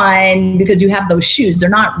to run because you have those shoes. They're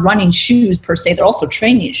not running shoes per se. They're also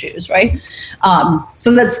training shoes, right?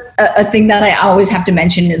 So that's a thing that I always have to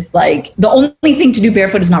mention is like, the only thing to do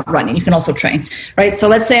barefoot is not running. You can also train, right? So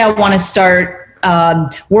let's say I want to start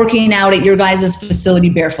working out at your guys'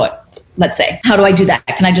 facility barefoot. Let's say, how do I do that?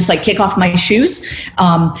 Can I just like kick off my shoes?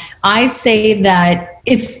 I say that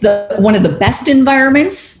it's one of the best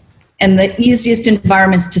environments and the easiest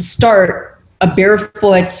environments to start a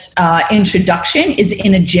barefoot introduction is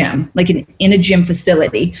in a gym, like in a gym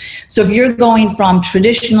facility. So if you're going from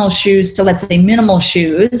traditional shoes to, let's say, minimal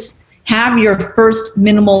shoes, have your first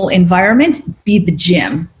minimal environment be the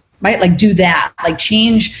gym. Right? Like do that, like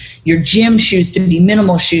change your gym shoes to be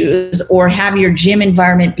minimal shoes, or have your gym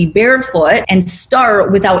environment be barefoot and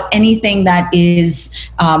start without anything that is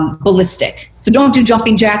ballistic. So don't do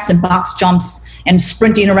jumping jacks and box jumps and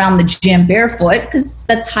sprinting around the gym barefoot because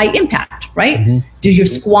that's high impact, right? Mm-hmm. Do your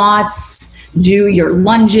squats, do your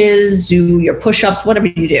lunges, do your push-ups, whatever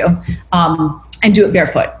you do. And do it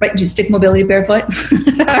barefoot, right? Do stick mobility barefoot,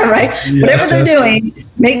 all right? Yes, whatever they're doing,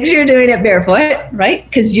 make sure you're doing it barefoot, right?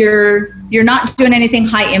 Because you're not doing anything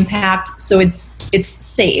high impact, so it's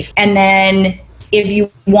safe. And then if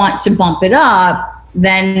you want to bump it up,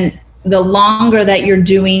 then the longer that you're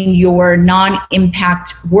doing your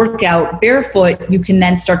non-impact workout barefoot, you can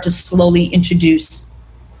then start to slowly introduce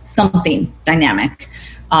something dynamic.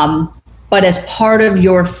 But as part of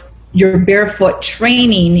your barefoot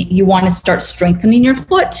training, you want to start strengthening your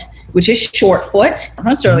foot, which is short foot, I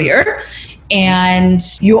referenced earlier. And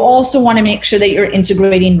you also want to make sure that you're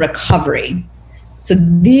integrating recovery. So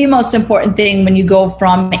the most important thing when you go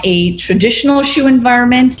from a traditional shoe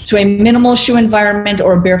environment to a minimal shoe environment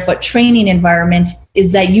or a barefoot training environment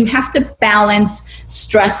is that you have to balance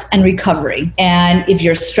stress and recovery. And if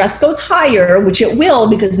your stress goes higher, which it will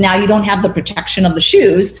because now you don't have the protection of the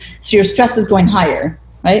shoes, so your stress is going higher.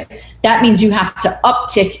 Right? That means you have to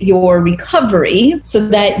uptick your recovery so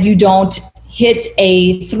that you don't hit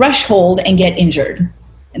a threshold and get injured.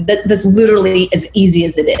 That's literally as easy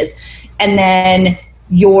as it is. And then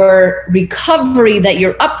your recovery that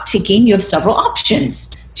you're upticking, you have several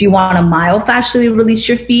options. Do you want to myofascially release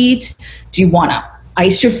your feet? Do you want to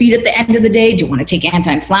ice your feet at the end of the day? Do you want to take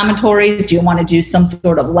anti-inflammatories? Do you want to do some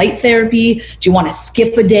sort of light therapy? Do you want to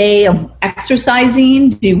skip a day of exercising?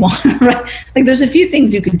 Do you want like there's a few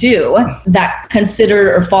things you could do that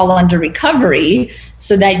consider or fall under recovery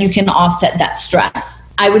so that you can offset that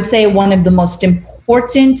stress. I would say one of the most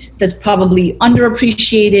important that's probably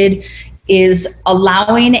underappreciated is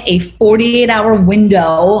allowing a 48-hour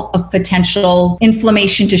window of potential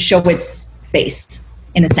inflammation to show its face.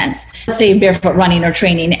 In a sense, let's say barefoot running or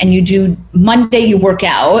training, and you do Monday, you work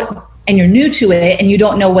out and you're new to it and you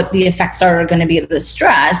don't know what the effects are going to be of the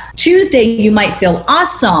stress. Tuesday, you might feel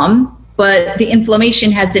awesome, but the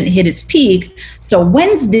inflammation hasn't hit its peak. So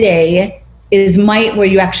Wednesday is where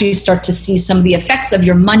you actually start to see some of the effects of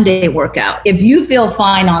your Monday workout. If you feel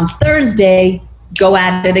fine on Thursday, go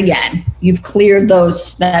at it again. You've cleared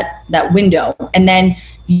that window, and then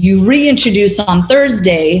you reintroduce on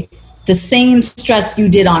Thursday the same stress you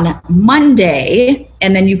did on Monday,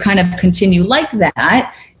 and then you kind of continue like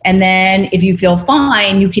that. And then if you feel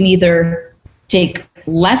fine, you can either take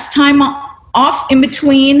less time off in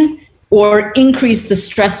between or increase the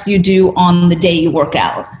stress you do on the day you work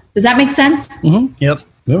out. Does that make sense? Mm-hmm. Yep.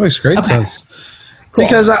 That makes great sense. Cool.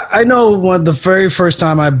 Because I know the very first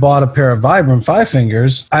time I bought a pair of Vibram 5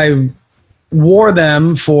 fingers, I wore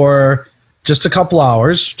them for just a couple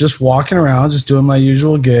hours, just walking around, just doing my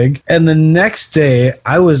usual gig. And the next day,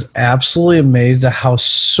 I was absolutely amazed at how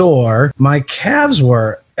sore my calves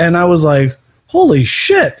were. And I was like, holy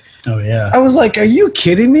shit. Oh, yeah. I was like, are you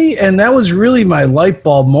kidding me? And that was really my light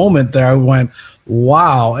bulb moment there. I went,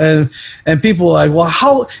 wow. And people were like, well,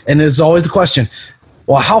 how? And it's always the question,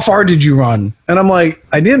 well, how far did you run? And I'm like,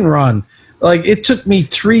 I didn't run. Like, it took me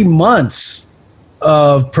 3 months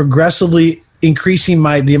of progressively increasing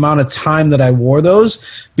the amount of time that I wore those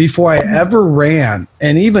before I ever ran.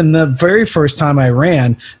 And even the very first time I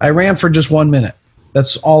ran for just 1 minute.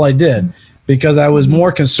 That's all I did. because I was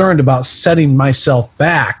more concerned about setting myself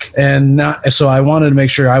back, and not, so I wanted to make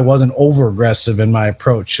sure I wasn't over aggressive in my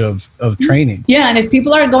approach of training. Yeah, and if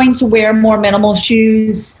people are going to wear more minimal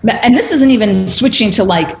shoes, and this isn't even switching to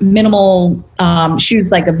like minimal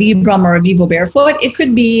shoes like a Vibram or a Vivo Barefoot, it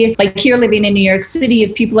could be like here living in New York City,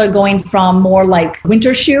 if people are going from more like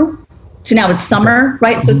winter shoe to now it's summer,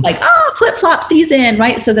 right? So it's like, flip-flop season,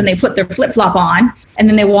 right? So then they put their flip-flop on and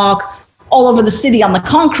then they walk all over the city on the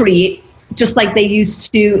concrete, just like they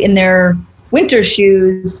used to in their winter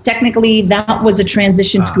shoes. Technically, that was a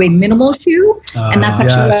transition to a minimal shoe. And that's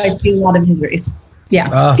actually why I see a lot of injuries. Yeah.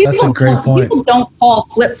 That's a great point. People don't call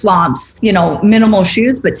flip-flops, minimal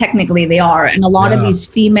shoes, but technically they are. And a lot of these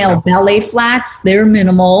female ballet flats, they're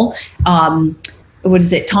minimal. What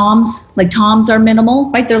is it? Toms? Like Toms are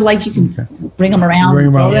minimal, right? They're like, you can bring them around.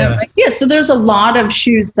 Right? Yeah. So there's a lot of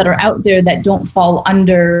shoes that are out there that don't fall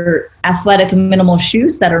under athletic and minimal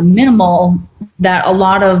shoes that are minimal, that a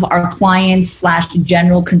lot of our clients /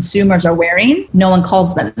 general consumers are wearing. No one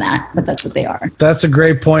calls them that, but that's what they are. That's a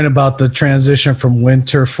great point about the transition from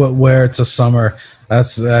winter footwear to summer. I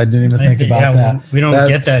didn't even think about that. We don't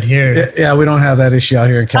get that here. Yeah, we don't have that issue out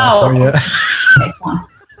here in California.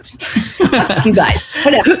 You guys,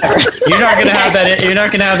 whatever. You're not gonna have that. You're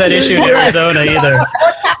not gonna have that issue in Arizona either. Don't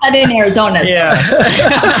have that in Arizona. Yeah.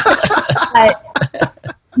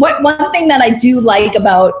 One thing that I do like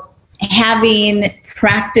about having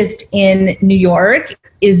practiced in New York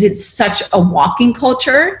is it's such a walking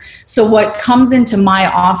culture. So what comes into my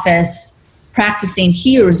office practicing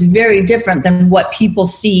here is very different than what people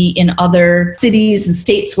see in other cities and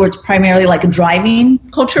states where it's primarily like a driving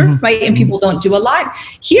culture, right? And people don't do a lot.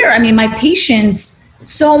 Here, I mean, my patients,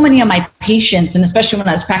 so many of my patients, and especially when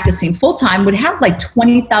I was practicing full-time, would have like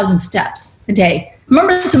 20,000 steps a day. I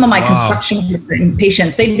remember some of my construction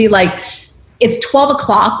patients, they'd be like, it's 12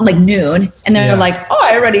 o'clock, like noon, and they're like,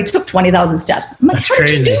 I already took 20,000 steps. I'm like, that's how did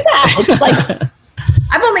you do that? It's like,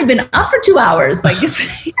 I've only been up for 2 hours. Like,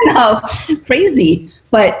 it's, crazy.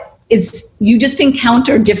 But you just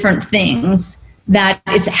encounter different things that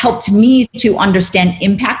it's helped me to understand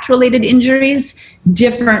impact-related injuries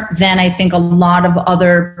different than I think a lot of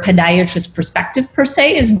other podiatrist perspective per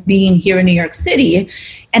se is being here in New York City.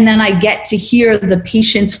 And then I get to hear the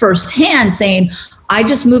patients firsthand saying, I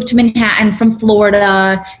just moved to Manhattan from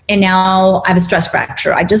Florida and now I have a stress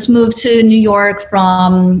fracture. I just moved to New York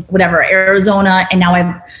from Arizona, and now I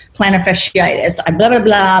have plantar fasciitis. I blah, blah,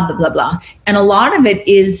 blah, blah, blah, blah. And a lot of it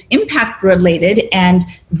is impact related and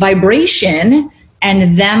vibration,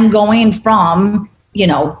 and them going from,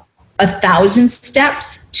 1,000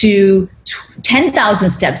 steps to 10,000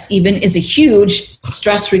 steps even is a huge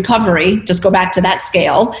stress recovery. Just go back to that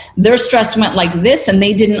scale. Their stress went like this and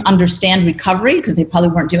they didn't understand recovery because they probably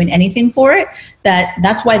weren't doing anything for it.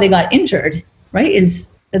 That's why they got injured, right?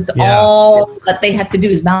 All that they have to do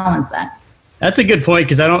is balance that. That's a good point,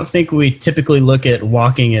 because I don't think we typically look at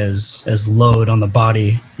walking as load on the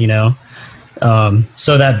body,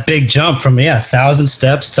 So that big jump from 1,000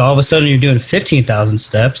 steps to all of a sudden you're doing 15,000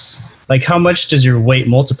 steps. Like, how much does your weight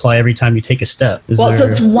multiply every time you take a step? So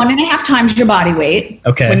it's 1.5 times your body weight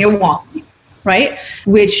when you're walking, right?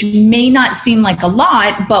 Which may not seem like a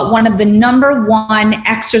lot, but one of the number one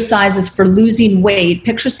exercises for losing weight,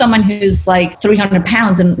 picture someone who's like 300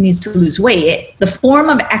 pounds and needs to lose weight. The form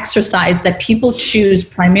of exercise that people choose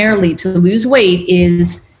primarily to lose weight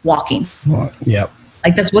is walking. Yep.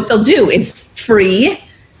 Like, that's what they'll do. It's free.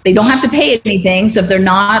 They don't have to pay anything. So if they're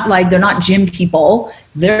not gym people,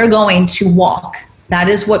 they're going to walk. That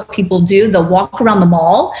is what people do. They'll walk around the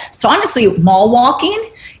mall. So honestly, mall walking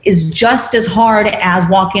is just as hard as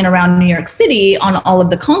walking around New York City on all of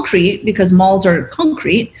the concrete, because malls are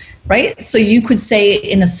concrete, right? So you could say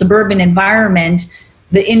in a suburban environment,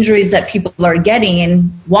 the injuries that people are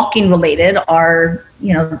getting walking related are,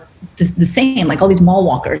 the same, like all these mall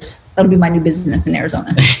walkers. That'll be my new business in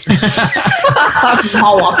Arizona.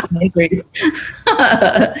 Mall walking injuries.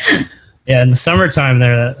 Yeah, in the summertime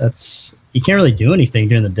there, you can't really do anything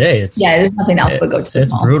during the day. There's nothing else but go to the mall.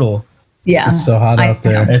 It's brutal. Yeah, it's so hot out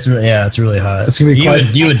there. It's really hot. It's gonna be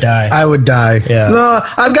you would die. I would die. Yeah. No,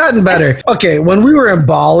 I've gotten better. Okay, when we were in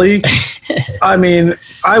Bali, I mean,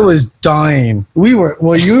 I was dying. I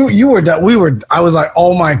was like,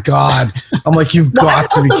 oh my God. I'm like, you've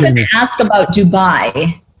got to be kidding me. Ask about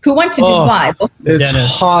Dubai. Who went to Dubai? It's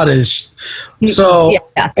hottish. So,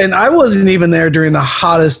 and I wasn't even there during the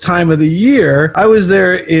hottest time of the year. I was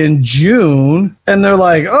there in June, and they're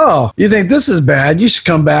like, oh, you think this is bad? You should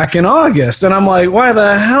come back in August. And I'm like, why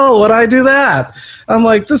the hell would I do that? I'm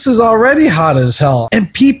like, this is already hot as hell.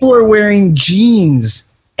 And people are wearing jeans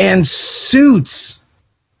and suits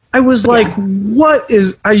I was like,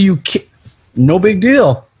 are you kidding? No big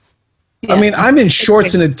deal. Yeah. I mean, I'm in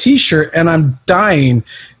shorts and a t-shirt and I'm dying.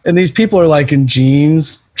 And these people are like in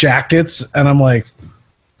jeans, jackets. And I'm like,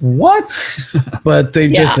 what? But they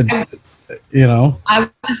just, you know. I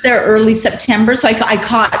was there early September. So I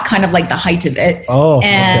caught kind of like the height of it. Oh,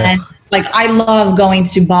 and like, I love going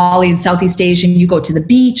to Bali and Southeast Asia, and you go to the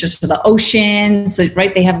beach or to the ocean. So,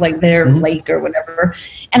 right, they have like their lake or whatever.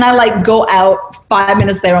 And I like go out 5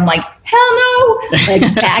 minutes there. I'm like, hell no.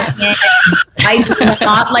 Like back in. I do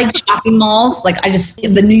not like shopping malls. Like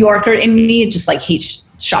the New Yorker in me, just like hates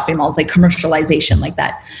shopping malls, like commercialization like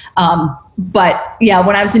that. But yeah,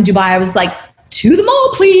 when I was in Dubai, I was like, to the mall,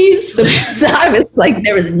 please. So I was like,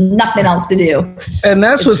 there was nothing else to do. And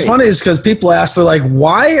that's what's funny is because people ask, they're like,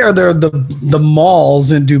 why are there the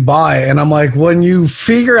malls in Dubai? And I'm like, when you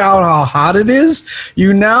figure out how hot it is,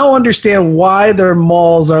 you now understand why their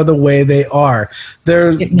malls are the way they are.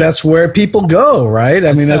 That's where people go, right?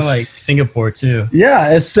 I mean, that's like Singapore too.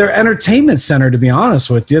 Yeah, it's their entertainment center, to be honest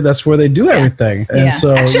with you. That's where they do everything. And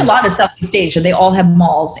so, actually, a lot of Southeast Asia, they all have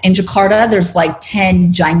malls. In Jakarta, there's like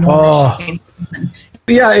 10 ginormous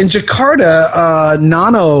yeah, in Jakarta,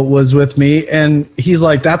 Nano was with me, and he's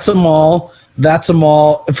like, that's a mall. That's a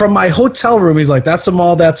mall. From my hotel room, he's like, that's a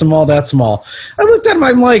mall, that's a mall, that's a mall. I looked at him,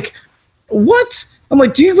 I'm like, what? I'm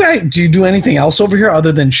like, do you do anything else over here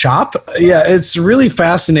other than shop? Yeah, it's really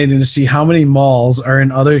fascinating to see how many malls are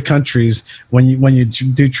in other countries when you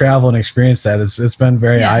do travel and experience that. It's been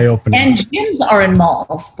very eye-opening. And gyms are in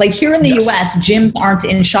malls. Like here in the US, gyms aren't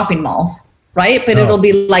in shopping malls, right? But it'll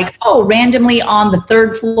be like, randomly on the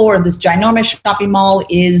 3rd floor of this ginormous shopping mall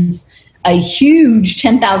is a huge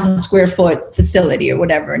 10,000 square foot facility or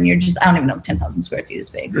whatever. And you're just, I don't even know if 10,000 square feet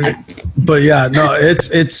is big. But yeah, no,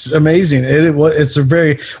 it's amazing. It's a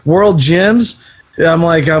very World Gyms. I'm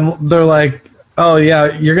like, they're like, oh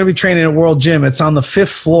yeah, you're going to be training at World Gym. It's on the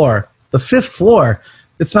 5th floor. The 5th floor.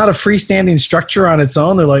 It's not a freestanding structure on its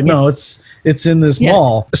own. They're like, no, it's in this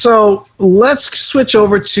mall. So let's switch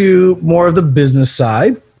over to more of the business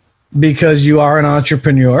side because you are an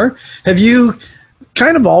entrepreneur. Have you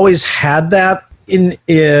kind of always had that in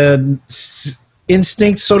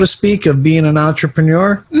instinct, so to speak, of being an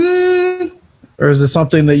entrepreneur? Or is it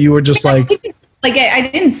something that you were just like I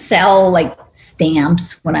didn't sell like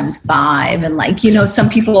stamps when I was 5, and like, you know, some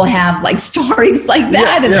people have like stories like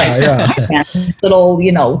that. I had this little,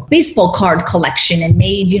 you know, baseball card collection and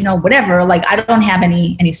made, you know, whatever. Like I don't have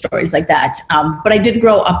any stories like that. But I did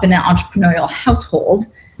grow up in an entrepreneurial household.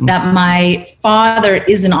 That my father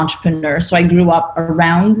is an entrepreneur. So I grew up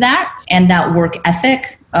around that and that work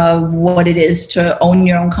ethic of what it is to own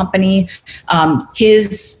your own company.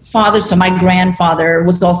 His father, so my grandfather,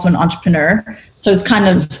 was also an entrepreneur. So it's kind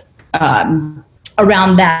of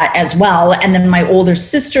around that as well. And then my older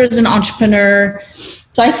sister is an entrepreneur.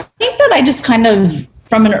 So I think that I just kind of,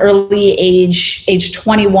 from an early age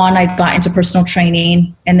 21, I got into personal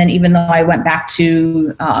training. And then even though I went back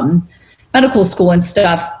to medical school and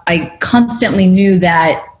stuff, I constantly knew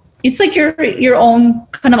that it's like your own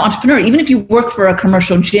kind of entrepreneur. Even if you work for a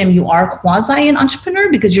commercial gym, you are quasi an entrepreneur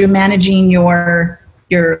because you're managing your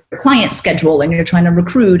client schedule and you're trying to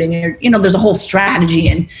recruit and there's a whole strategy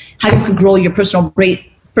and how you could grow your personal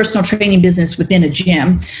training business within a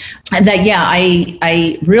gym. And that,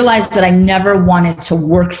 I realized that I never wanted to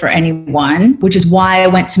work for anyone, which is why I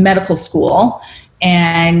went to medical school.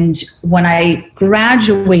 And when I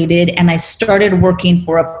graduated and I started working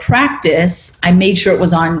for a practice, I made sure it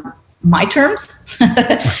was on my terms,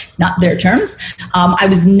 not their terms. I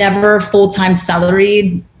was never full-time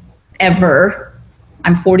salaried ever.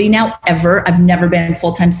 I'm 40 now, ever. I've never been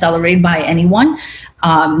full-time salaried by anyone.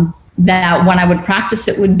 That when I would practice,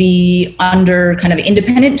 it would be under kind of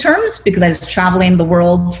independent terms because I was traveling the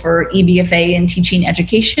world for EBFA and teaching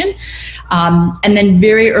education. And then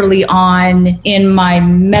very early on in my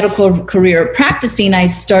medical career practicing, I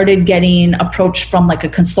started getting approached from like a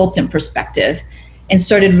consultant perspective and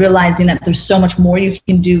started realizing that there's so much more you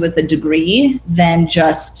can do with a degree than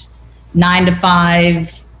just 9 to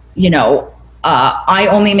 5, I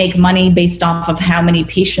only make money based off of how many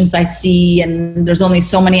patients I see, and there's only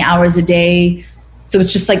so many hours a day. So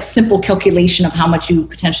it's just like simple calculation of how much you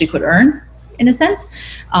potentially could earn, in a sense,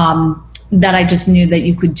 that I just knew that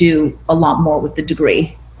you could do a lot more with the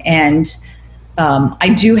degree. And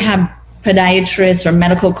I do have podiatrists or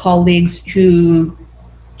medical colleagues who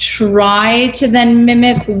try to then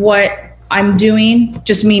mimic what I'm doing,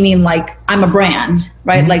 just meaning like I'm a brand,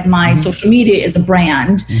 right? Mm-hmm. Like my social media is a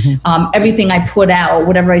brand. Mm-hmm. Everything I put out,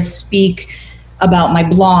 whatever I speak, about my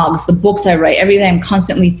blogs, the books I write, everything. I'm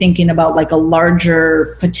constantly thinking about like a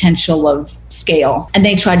larger potential of scale. And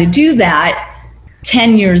they try to do that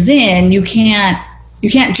 10 years in, you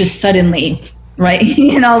can't just suddenly, right?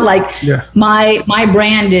 My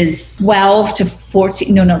brand is 12 to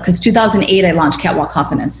 14, because 2008 I launched Catwalk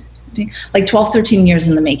Confidence. Like 12, 13 years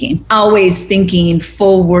in the making. Always thinking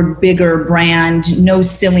forward, bigger brand, no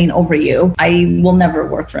ceiling over you. I will never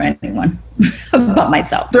work for anyone but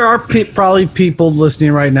myself. There are probably people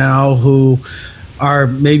listening right now who are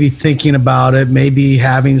maybe thinking about it, maybe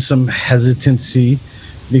having some hesitancy,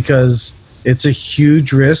 because it's a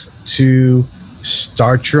huge risk to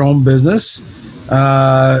start your own business.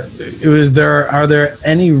 Are there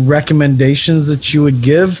any recommendations that you would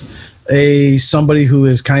give somebody who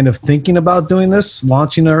is kind of thinking about doing this,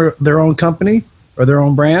 launching their own company or their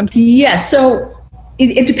own brand? Yeah, so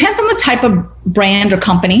it depends on the type of brand or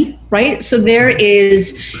company, right? So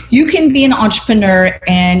you can be an entrepreneur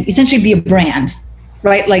and essentially be a brand,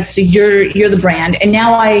 right? Like, so you're the brand. And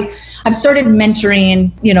now I've started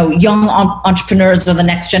mentoring, young entrepreneurs or the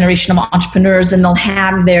next generation of entrepreneurs, and they'll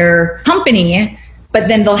have their company, but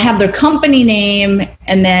then they'll have their company name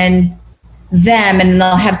and then them, and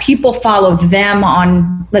they'll have people follow them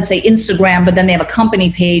on, let's say, Instagram, but then they have a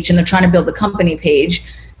company page and they're trying to build the company page,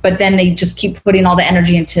 but then they just keep putting all the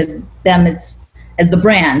energy into them as the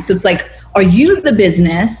brand. So it's like, are you the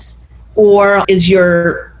business or is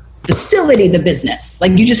your facility the business?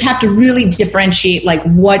 Like, you just have to really differentiate, like,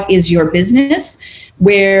 what is your business?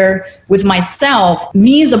 Where with myself,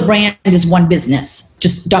 me as a brand is one business,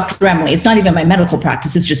 just Dr. Emily. It's not even my medical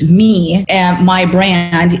practice. It's just me, and my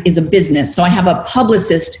brand is a business. So I have a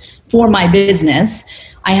publicist for my business.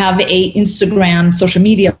 I have a Instagram social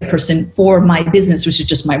media person for my business, which is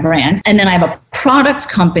just my brand. And then I have a products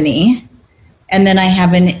company. And then I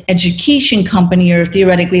have an education company, or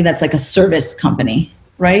theoretically that's like a service company,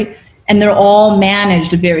 right? And they're all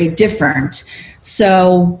managed very different.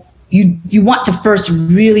 So you want to first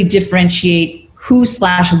really differentiate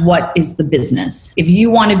who/what is the business. If you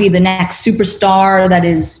want to be the next superstar that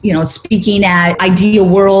is, speaking at Ideal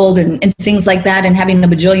World and things like that, and having a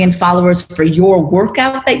bajillion followers for your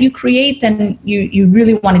workout that you create, then you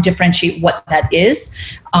really want to differentiate what that is.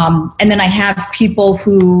 And then I have people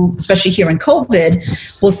who, especially here in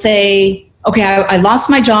COVID, will say, okay, I lost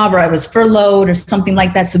my job, or I was furloughed or something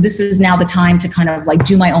like that. So this is now the time to kind of like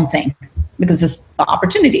do my own thing, because it's the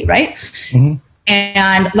opportunity, right? Mm-hmm.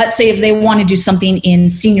 And let's say if they want to do something in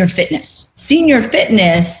senior fitness. Senior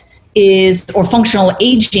fitness or functional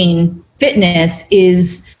aging fitness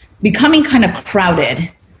is becoming kind of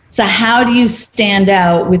crowded. So how do you stand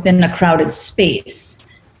out within a crowded space?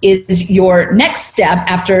 Is your next step,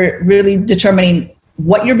 after really determining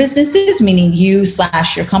what your business is, meaning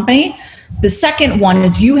you/your company. The second one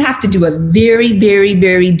is you have to do a very, very,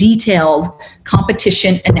 very detailed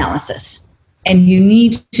competition analysis. And you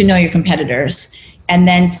need to know your competitors, and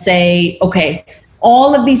then say, okay,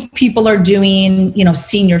 all of these people are doing,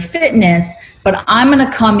 senior fitness, but I'm going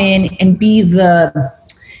to come in and be the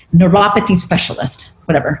neuropathy specialist,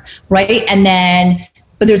 whatever, right? And then,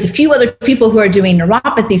 but there's a few other people who are doing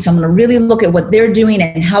neuropathy, so I'm going to really look at what they're doing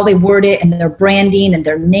and how they word it and their branding and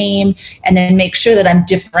their name, and then make sure that I'm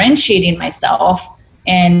differentiating myself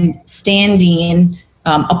and standing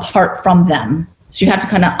apart from them. So you have to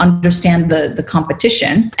kind of understand the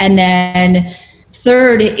competition. And then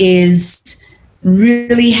third is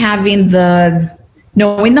really knowing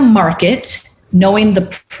the market, knowing the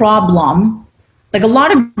problem. Like, a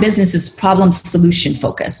lot of business is problem solution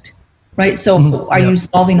focused, right? So are you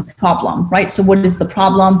solving a problem, right? So what is the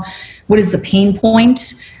problem? What is the pain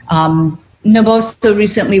point? Naboso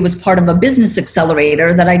recently was part of a business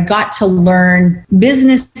accelerator that I got to learn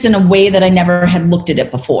business in a way that I never had looked at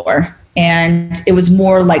it before. And it was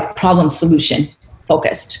more like problem solution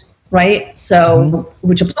focused, right? So,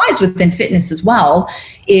 which applies within fitness as well,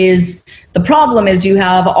 is the problem is you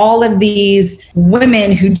have all of these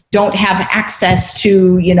women who don't have access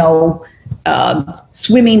to,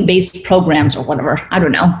 swimming-based programs or whatever, I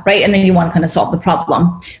don't know, right? And then you want to kind of solve the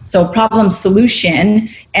problem. So problem solution,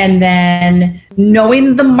 and then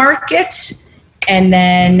knowing the market, and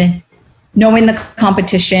then knowing the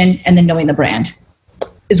competition, and then knowing the brand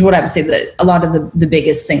is what I would say that a lot of the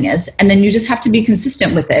biggest thing is. And then you just have to be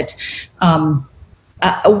consistent with it.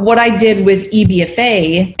 What I did with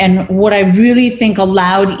EBFA, and what I really think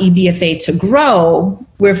allowed EBFA to grow,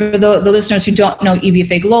 where for the listeners who don't know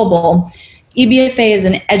EBFA Global, EBFA is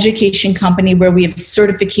an education company where we have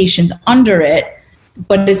certifications under it,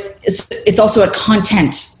 but it's also a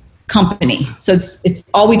content company. So it's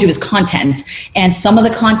all we do is content, and some of the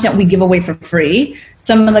content we give away for free.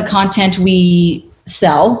 Some of the content we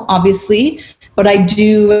sell, obviously, but I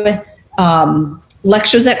do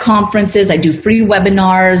lectures at conferences. I do free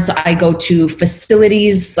webinars. I go to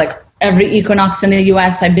facilities, like every equinox in the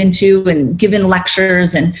US I've been to and given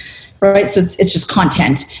lectures, and right. So it's just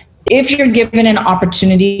content. If you're given an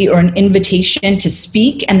opportunity or an invitation to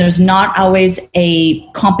speak and there's not always a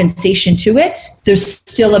compensation to it, there's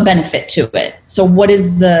still a benefit to it. So what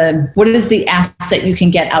is the asset you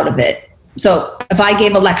can get out of it? So if I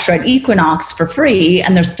gave a lecture at Equinox for free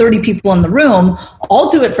and there's 30 people in the room, I'll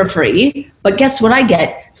do it for free. But guess what? I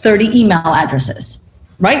get 30 email addresses,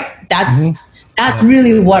 right? That's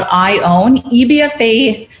really what I own.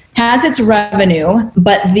 EBFA has its revenue,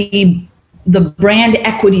 but the brand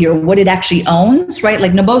equity or what it actually owns, right?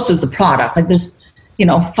 Like Naboso is the product. Like there's,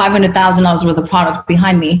 $500,000 worth of product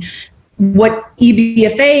behind me. What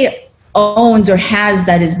EBFA owns or has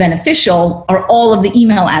that is beneficial are all of the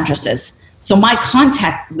email addresses. So my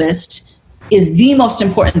contact list is the most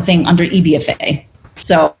important thing under EBFA.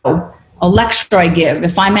 So a lecture I give,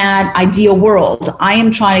 if I'm at Ideal World, I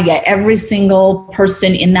am trying to get every single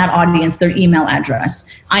person in that audience their email address.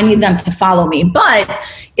 I need them to follow me. But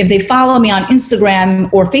if they follow me on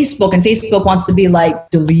Instagram or Facebook and Facebook wants to be like,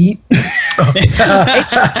 delete, they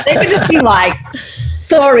can just be like,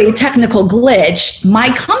 sorry, technical glitch.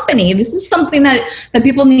 My company, this is something that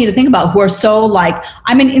people need to think about, who are so like,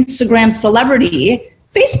 I'm an Instagram celebrity.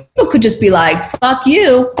 Facebook could just be like, fuck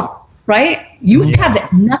you, right? You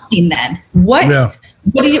have nothing then. What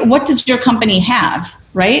does your company have,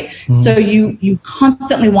 right? Mm-hmm. So you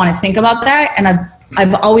constantly want to think about that. And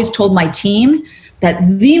I've always told my team that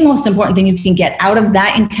the most important thing you can get out of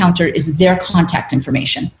that encounter is their contact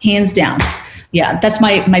information, hands down. Yeah, that's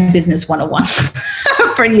my business 101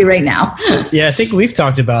 for you right now. Yeah, I think we've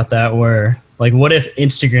talked about that where, like, what if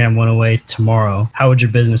Instagram went away tomorrow? How would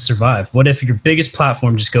your business survive? What if your biggest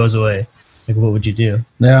platform just goes away? Like, what would you do?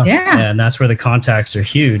 Yeah. And that's where the contacts are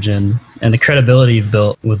huge and the credibility you've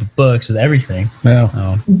built with the books, with everything.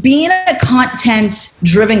 Yeah. Being a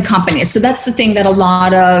content-driven company, so that's the thing that a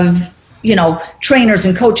lot of trainers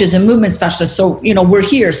and coaches and movement specialists. So, we're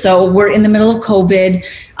here. So we're in the middle of COVID,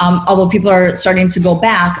 although people are starting to go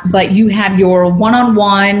back, but you have your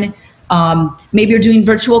one-on-one, maybe you're doing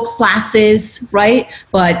virtual classes, right?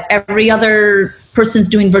 But every other person's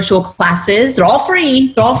doing virtual classes. They're all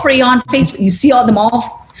free. They're all free on Facebook. You see all them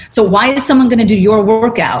all. So why is someone going to do your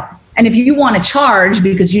workout? And if you want to charge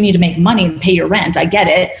because you need to make money and pay your rent, I get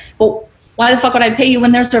it. But why the fuck would I pay you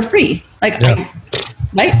when theirs are free? Like,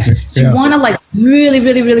 right? So you want to like really,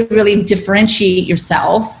 really, really, really differentiate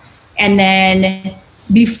yourself. And then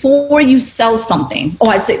before you sell something,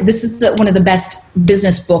 I'd say this is one of the best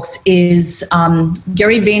business books is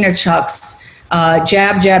Gary Vaynerchuk's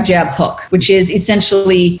Jab, Jab, Jab, Hook, which is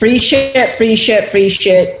essentially free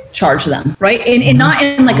shit, charge them, right? And not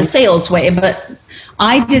in like a sales way, but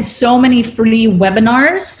I did so many free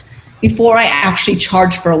webinars before I actually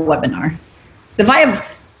charged for a webinar. So if I have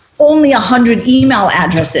only 100 email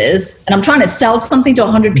addresses and I'm trying to sell something to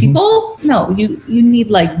 100 people, no, you need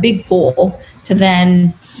like big pool to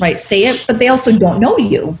then say it, but they also don't know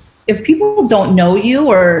you. If people don't know you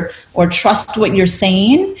or trust what you're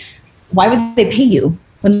saying, why would they pay you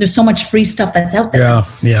when there's so much free stuff that's out there?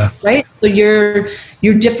 Yeah. Right? So your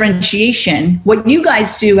differentiation, what you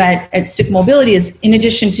guys do at Stick Mobility is, in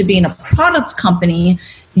addition to being a product company,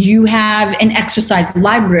 you have an exercise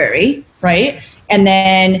library, right? And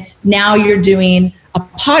then now you're doing a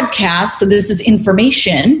podcast. So this is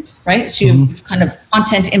information, right? So you have kind of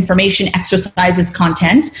content, information, exercises,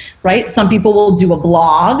 content, right? Some people will do a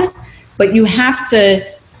blog, but you have to,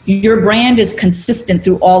 your brand is consistent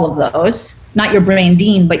through all of those, not your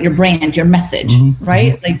branding, but your brand, your message,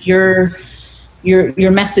 right? Like your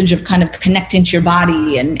message of kind of connecting to your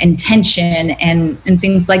body and intention and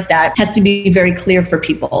things like that has to be very clear for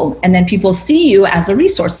people. And then people see you as a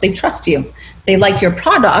resource. They trust you. They like your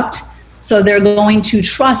product. So they're going to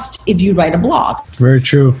trust if you write a blog. Very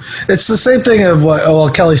true. It's the same thing of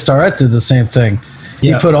what Kelly Starrett did the same thing.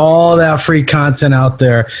 He put all that free content out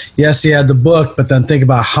there. Yes, he had the book, but then think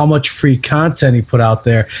about how much free content he put out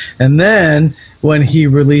there. And then when he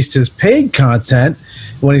released his paid content,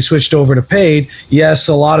 when he switched over to paid, yes,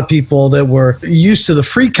 a lot of people that were used to the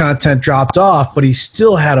free content dropped off, but he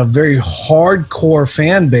still had a very hardcore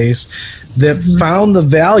fan base that found the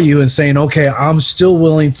value in saying, okay, I'm still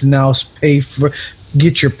willing to now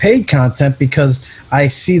get your paid content because I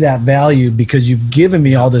see that value because you've given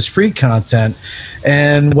me all this free content.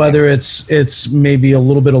 And whether it's maybe a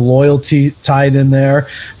little bit of loyalty tied in there,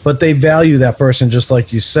 but they value that person just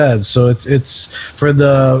like you said. So it's for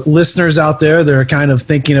the listeners out there that are kind of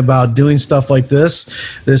thinking about doing stuff like this.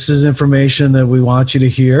 This is information that we want you to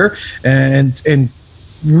hear and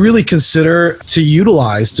really consider to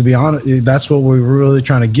utilize. To be honest, that's what we're really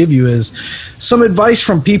trying to give you is some advice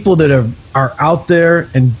from people that are out there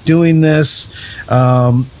and doing this.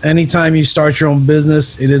 Anytime you start your own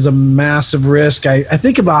business, it is a massive risk. I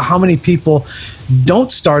think about how many people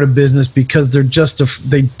don't start a business because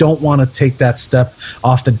they don't want to take that step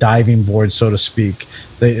off the diving board, so to speak.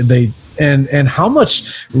 And how much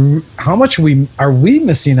are we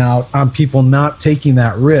missing out on people not taking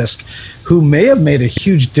that risk, who may have made a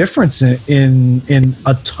huge difference in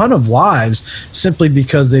a ton of lives simply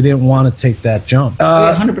because they didn't want to take that jump.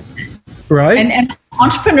 100%. Right. And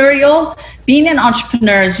being an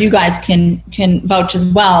entrepreneur, as you guys can vouch as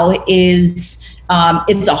well, is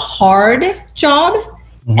it's a hard job.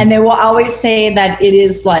 Mm-hmm. And they will always say that it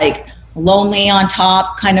is like lonely on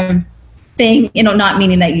top kind of thing, not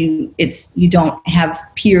meaning that you don't have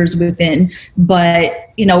peers within,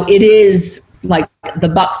 but it is like the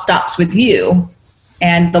buck stops with you,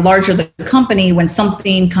 and the larger the company, when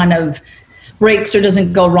something kind of breaks or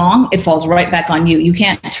doesn't go wrong, it falls right back on you. You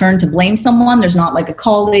can't turn to blame someone. There's not like a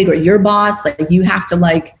colleague or your boss. Like you have to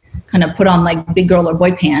like kind of put on like big girl or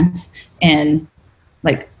boy pants and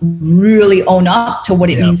like really own up to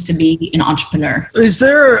what it means to be an entrepreneur. Is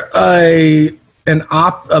there a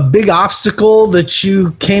big obstacle that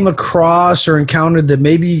you came across or encountered that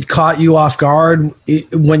maybe caught you off guard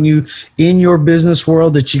when you in your business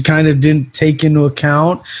world that you kind of didn't take into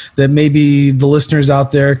account that maybe the listeners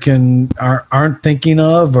out there aren't thinking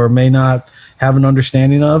of or may not have an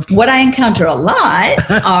understanding of? What I encounter a lot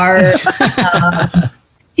are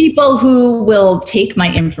people who will take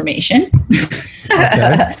my information,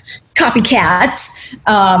 copycats.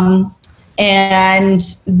 And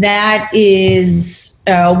that is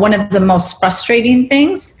one of the most frustrating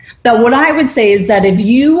things. But what I would say is that if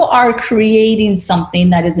you are creating something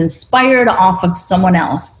that is inspired off of someone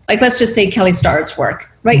else, like let's just say Kelly Starrett's work,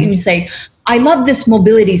 right? Mm-hmm. And you say, I love this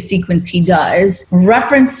mobility sequence he does.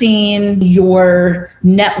 Referencing your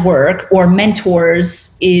network or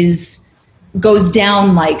mentors goes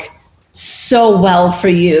down like so well for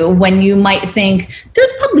you, when you might think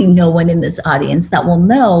there's probably no one in this audience that will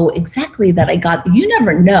know exactly that you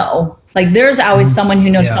never know. Like there's always someone who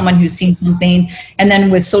knows someone who's seen something. And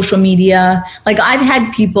then with social media, like I've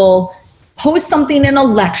had people post something in a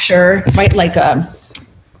lecture, right? Like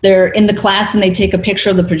they're in the class and they take a picture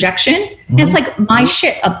of the projection. Mm-hmm. And it's like my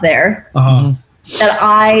shit up there. Uh-huh. That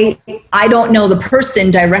I don't know the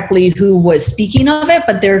person directly who was speaking of it,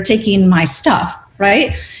 but they're taking my stuff,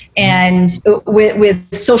 right? And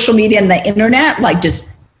with social media and the internet, like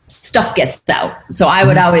just stuff gets out. So I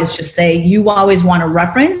would always just say, you always want to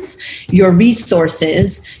reference your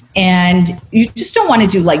resources, and you just don't want to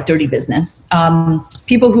do like dirty business.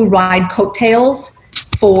 People who ride coattails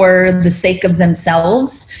for the sake of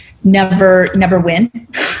themselves never win.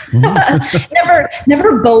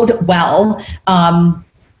 never bode well.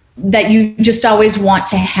 That you just always want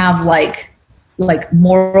to have like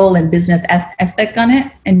moral and business ethic on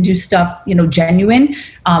it and do stuff, genuine.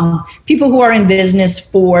 People who are in business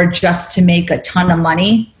for just to make a ton of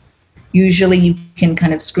money, usually you can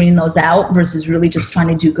kind of screen those out versus really just trying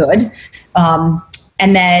to do good.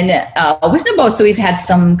 And then with Naboso, we've had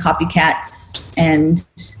some copycats, and,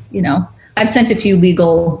 I've sent a few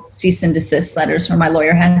legal cease and desist letters, or my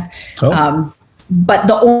lawyer has. But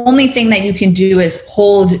the only thing that you can do is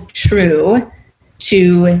hold true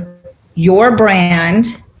to your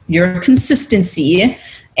brand, your consistency,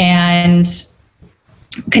 and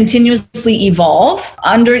continuously evolve.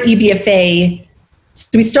 Under EBFA, so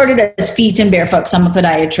we started as feet and barefoot, because I'm a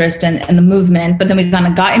podiatrist, and the movement, but then we kind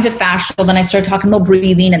of got into fascial, then I started talking about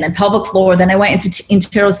breathing, and then pelvic floor, then I went into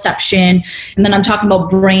interoception, and then I'm talking about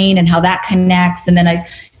brain and how that connects, and then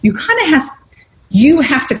you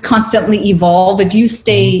have to constantly evolve. If you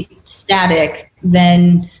stay static,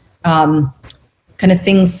 then kind of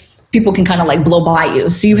things, people can kind of like blow by you.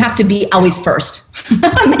 So you have to be always first.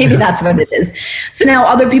 Maybe that's what it is. So now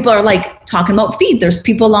other people are like talking about feet. There's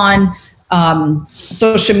people on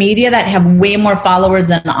social media that have way more followers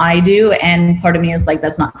than I do. And part of me is like,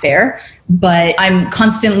 that's not fair. But I'm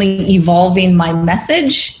constantly evolving my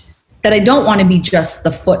message, that I don't want to be just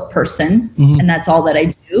the foot person. Mm-hmm. And that's all that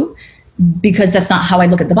I do, because that's not how I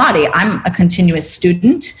look at the body. I'm a continuous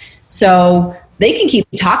student. So they can keep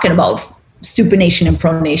talking about supination and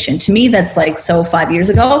pronation. To me, that's like so 5 years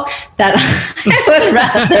ago that I would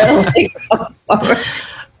rather like go forward.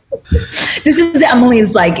 This is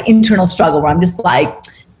Emily's like internal struggle where I'm just like,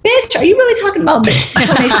 bitch, are you really talking about this?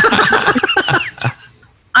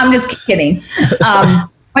 I'm just kidding.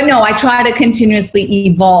 But no, I try to continuously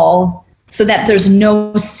evolve so that there's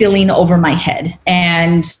no ceiling over my head.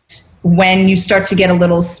 And when you start to get a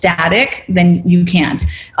little static, then you can't.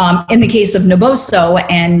 In the case of Naboso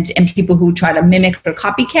and people who try to mimic or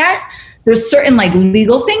copycat, there's certain like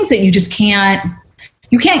legal things that you just can't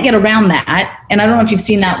get around that. And I don't know if you've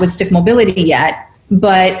seen that with stick mobility yet,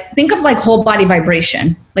 but think of like whole body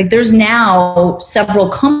vibration. Like there's now several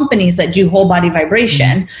companies that do whole body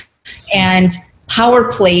vibration, and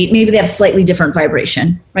power plate, maybe they have slightly different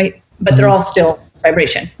vibration, right? But they're all still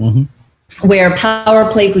vibration. Where power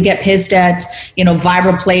plate, we get pissed at,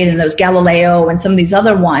 vibroplate and those Galileo and some of these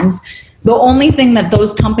other ones. The only thing that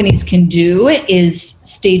those companies can do is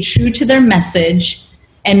stay true to their message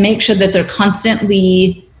and make sure that they're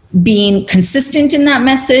constantly being consistent in that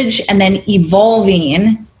message and then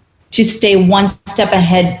evolving to stay one step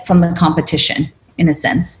ahead from the competition, in a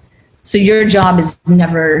sense. So your job is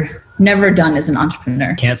never done as an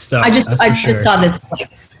entrepreneur. Can't stop. I just saw this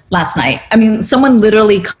like last night. I mean, someone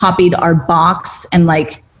literally copied our box and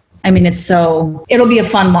like, it'll be a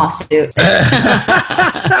fun lawsuit.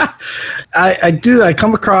 I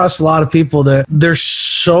come across a lot of people that there's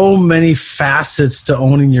so many facets to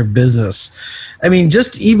owning your business. I mean,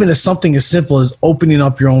 just even as something as simple as opening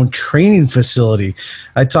up your own training facility.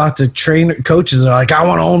 I talk to coaches that are like, I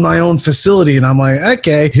want to own my own facility. And I'm like,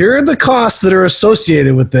 okay, here are the costs that are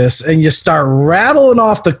associated with this. And you start rattling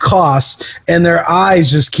off the costs and their eyes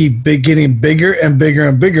just keep getting bigger and bigger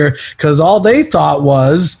and bigger because all they thought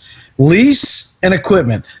was lease and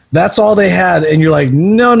equipment. That's all they had. And you're like,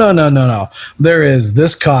 no. There is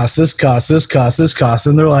this cost, this cost, this cost, this cost.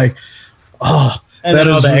 And they're like, oh. And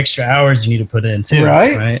then all the extra hours you need to put in too.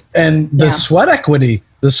 Right? And the sweat equity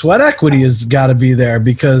has got to be there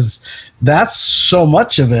because that's so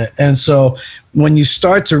much of it. And so when you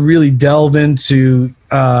start to really delve into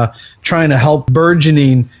trying to help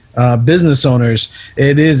burgeoning business owners,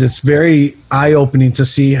 it's very eye-opening to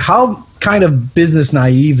see how kind of business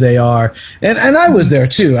naive they are. And I was there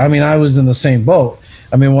too. I mean, I was in the same boat.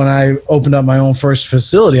 I mean, when I opened up my own first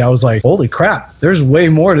facility, I was like, holy crap, there's way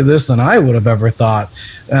more to this than I would have ever thought.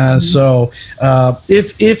 So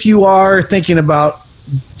if you are thinking about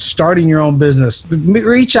starting your own business,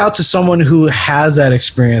 reach out to someone who has that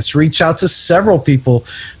experience. Reach out to several people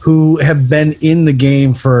who have been in the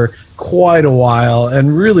game for quite a while,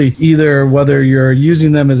 and really either whether you're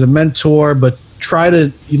using them as a mentor, but try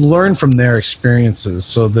to learn from their experiences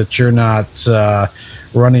so that you're not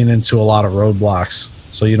running into a lot of roadblocks.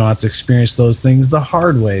 So you don't have to experience those things the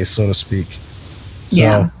hard way, so to speak. So.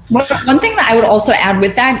 Yeah. One thing that I would also add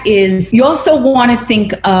with that is you also want to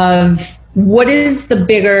think of what is the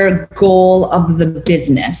bigger goal of the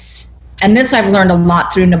business. And this I've learned a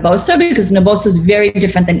lot through Naboso, because Naboso is very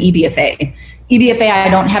different than EBFA. EBFA, I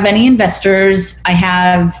don't have any investors. I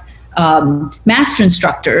have master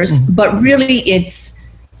instructors, but really it's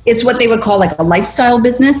what they would call like a lifestyle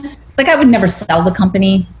business. Like I would never sell the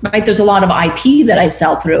company, right? There's a lot of IP that I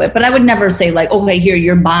sell through it, but I would never say like, okay, here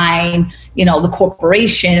you're buying, the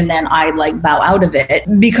corporation, and then I like bow out of it,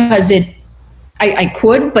 because I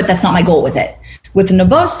could, but that's not my goal with it. With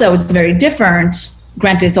Naboso, it's very different.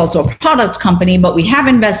 Granted, it's also a product company, but we have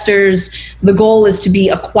investors. The goal is to be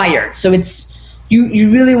acquired. So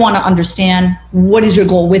you really want to understand what is your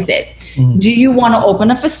goal with it. Do you want to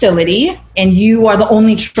open a facility and you are the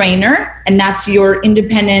only trainer and that's your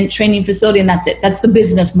independent training facility and that's it? That's the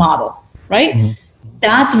business model, right?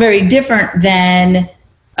 That's very different than,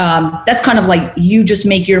 that's kind of like you just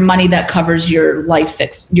make your money that covers your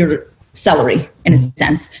your salary in a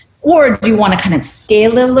sense. Or do you want to kind of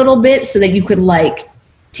scale it a little bit so that you could like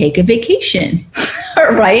take a vacation,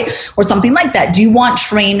 right? Or something like that. Do you want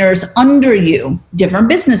trainers under you? Different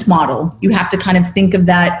business model. You have to kind of think of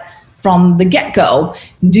that from the get-go.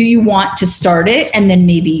 Do you want to start it and then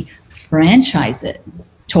maybe franchise it?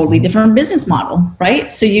 Totally different business model,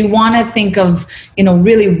 right? So you want to think of,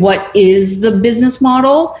 really what is the business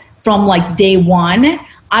model from like day one.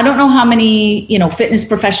 I don't know how many, fitness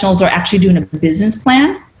professionals are actually doing a business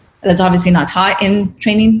plan. That's obviously not taught in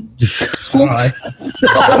training school. I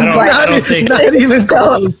don't think not even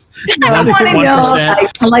close. I want to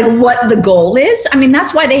know like what the goal is. I mean,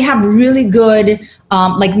 that's why they have really good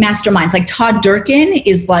like masterminds. Like Todd Durkin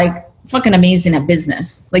is like fucking amazing at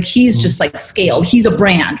business. Like he's just like scaled. He's a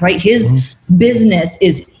brand, right? His business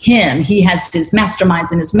is him. He has his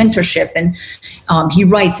masterminds and his mentorship, and he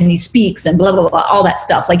writes and he speaks and blah, blah, blah, all that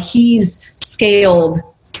stuff. Like he's scaled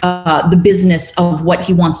the business of what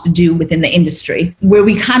he wants to do within the industry, where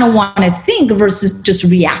we kind of want to think versus just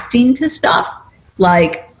reacting to stuff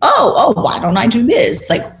like, oh, why don't I do this?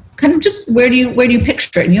 Like kind of just where do you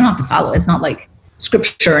picture it? And you don't have to follow it. It's not like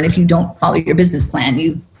scripture. And if you don't follow your business plan,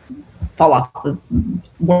 you fall off the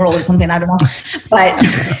world or something. I don't know. But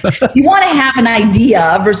you want to have an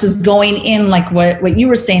idea versus going in like what you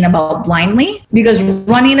were saying about blindly, because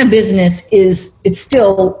running a business it's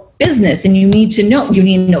still business, and you need to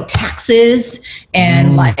know taxes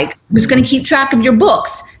and like who's going to keep track of your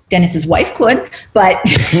books. Dennis's wife could, but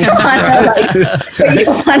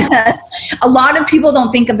a lot of people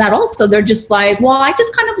don't think of that also. They're just like, well, I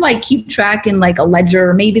just kind of like keep track in like a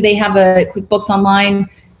ledger. Maybe they have a QuickBooks online,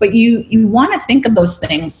 but you want to think of those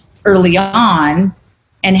things early on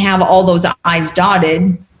and have all those I's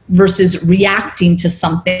dotted versus reacting to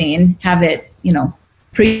something, have it,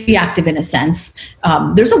 pre-active in a sense.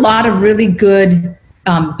 There's a lot of really good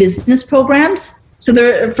business programs. So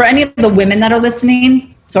there, for any of the women that are listening,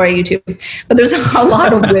 sorry, you too, but there's a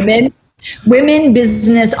lot of women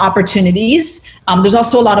business opportunities. There's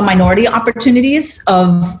also a lot of minority opportunities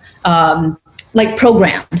of like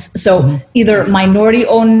programs. So either minority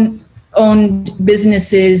owned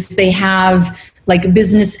businesses, they have like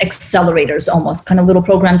business accelerators, almost kind of little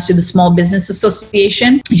programs through the Small Business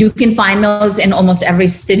Association. You can find those in almost every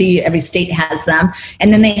city, every state has them.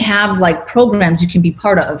 And then they have like programs you can be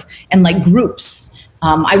part of and like groups.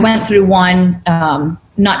 I went through one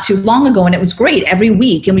not too long ago, and it was great every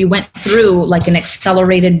week. And we went through like an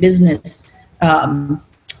accelerated business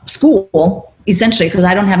school, essentially, because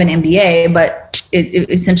I don't have an MBA, but it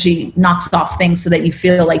essentially knocks off things so that you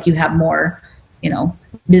feel like you have more,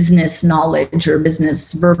 business knowledge or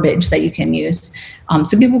business verbiage that you can use.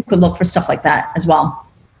 So people could look for stuff like that as well.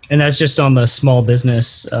 And that's just on the Small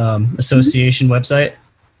Business Association website?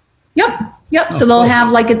 Yep. So they'll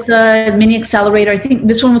have like, it's a mini accelerator. I think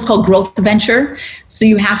this one was called Growth Venture. So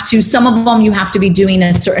you have to, some of them you have to be doing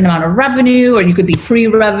a certain amount of revenue, or you could be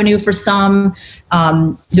pre-revenue for some.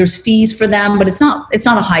 There's fees for them, but it's not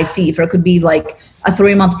a high fee for, it could be like a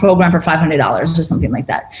 3-month program for $500 or something like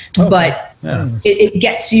that. Okay. But it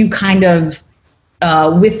gets you kind of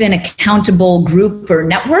with an accountable group or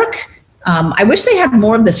network. I wish they had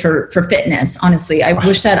more of this for fitness, honestly. I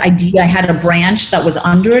wish that idea had a branch that was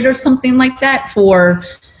under it or something like that for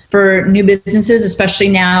new businesses, especially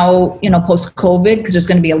now, post-COVID, because there's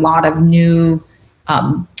going to be a lot of new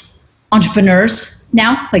entrepreneurs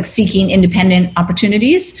now, like seeking independent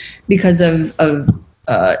opportunities because of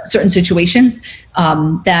certain situations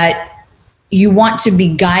that you want to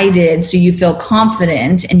be guided so you feel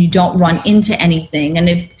confident and you don't run into anything. And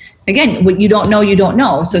if, again, what you don't know, you don't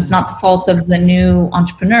know. So it's not the fault of the new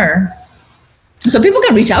entrepreneur. So people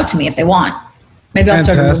can reach out to me if they want. Maybe I'll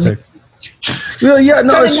Fantastic. Well, yeah,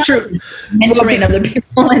 no, it's true. Mentoring other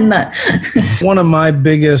people in the. One of my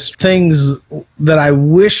biggest things that I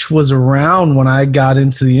wish was around when I got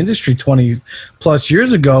into the industry 20 plus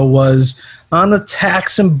years ago was on the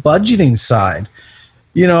tax and budgeting side.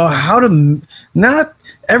 How to not.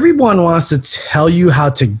 Everyone wants to tell you how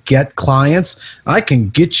to get clients. I can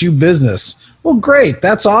get you business. Well, great.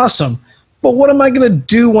 That's awesome. But what am I going to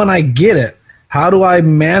do when I get it? How do I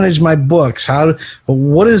manage my books?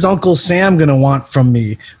 What is Uncle Sam going to want from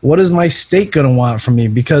me? What is my state going to want from me?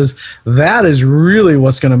 Because that is really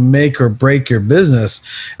what's going to make or break your business.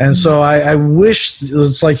 And so I wish,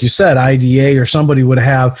 it's like you said, IDA or somebody would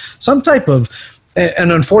have some type of,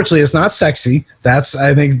 and unfortunately it's not sexy. That's,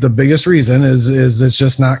 I think, the biggest reason is it's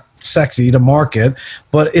just not sexy to market,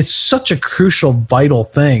 but it's such a crucial, vital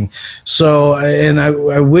thing. So, and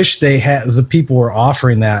I wish the people were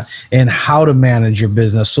offering that and how to manage your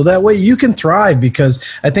business so that way you can thrive, because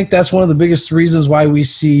I think that's one of the biggest reasons why we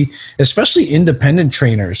see, especially independent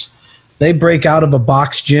trainers, they break out of a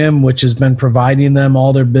box gym, which has been providing them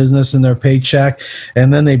all their business and their paycheck,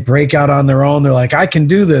 and then they break out on their own. They're like, I can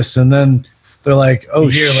do this. And then they're like, oh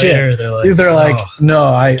shit. Later, they're like,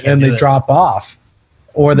 no, and they drop off.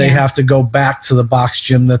 Or they have to go back to the box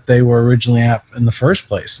gym that they were originally at in the first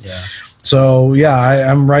place. Yeah. So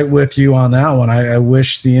I'm right with you on that one. I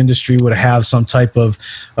wish the industry would have some type of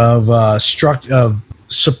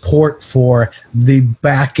support for the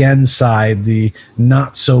back end side, the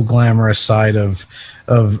not so glamorous side of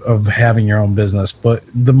having your own business, but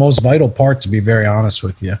the most vital part, to be very honest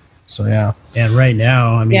with you. So yeah. And right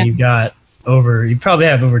now, I mean, you probably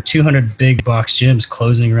have over 200 big box gyms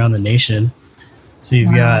closing around the nation. So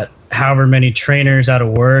you've got however many trainers out of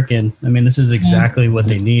work. And I mean, this is exactly what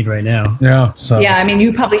they need right now. Yeah. So yeah, I mean,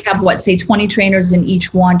 you probably have say 20 trainers in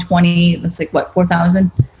each one, 20, that's like what,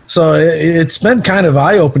 4,000? So it's been kind of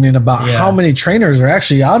eye-opening about how many trainers are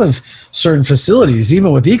actually out of certain facilities.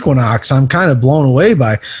 Even with Equinox, I'm kind of blown away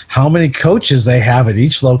by how many coaches they have at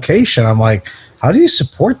each location. I'm like, how do you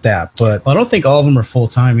support that? But I don't think all of them are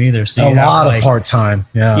full-time either. So a lot of part-time.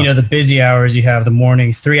 Yeah. You know, the busy hours, you have the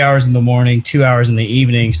morning, 3 hours in the morning, 2 hours in the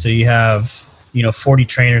evening. So you have, 40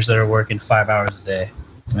 trainers that are working 5 hours a day.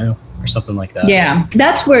 Yeah. Or something like that. Yeah,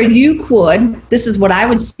 that's where you could, this is what I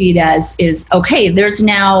would see it as, is, okay, there's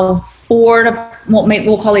now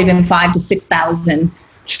we'll call it even 5,000 to 6,000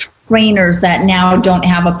 trainers that now don't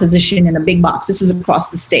have a position in a big box. This is across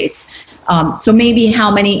the states. So maybe how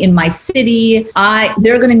many in my city,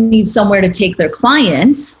 they're going to need somewhere to take their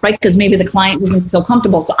clients, right? Because maybe the client doesn't feel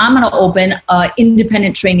comfortable. So I'm going to open an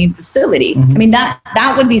independent training facility. I mean,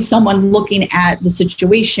 that would be someone looking at the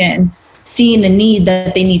situation, seeing the need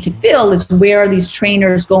that they need to fill, is where are these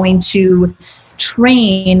trainers going to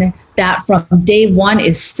train that from day one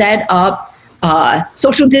is set up,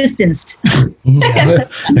 social distanced,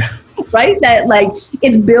 right? That like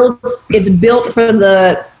it's built for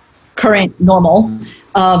the current normal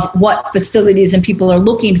of what facilities and people are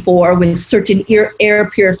looking for, with certain air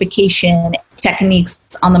purification techniques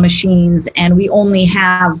on the machines, and we only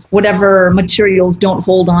have whatever materials don't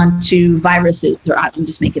hold on to viruses, or I'm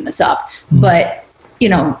just making this up, but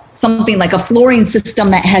something like a flooring system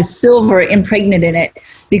that has silver impregnated in it,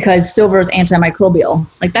 because silver is antimicrobial.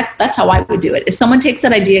 Like that's how I would do it. If someone takes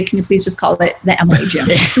that idea, can you please just call it the Emily Gym?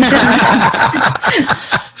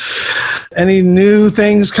 Any new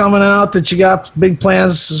things coming out that you got big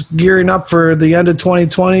plans gearing up for the end of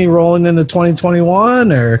 2020, rolling into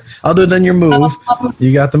 2021, or other than your move?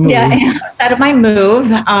 You got the move. Yeah, out of my move.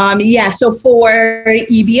 So for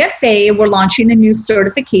EBFA, we're launching a new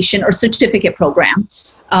certification or certificate program.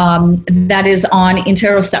 That is on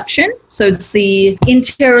interoception. So it's the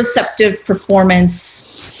interoceptive performance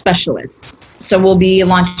specialist. So we'll be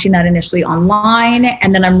launching that initially online.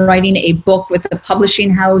 And then I'm writing a book with a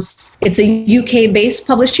publishing house. It's a UK-based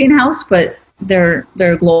publishing house, but they're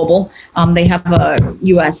global. They have a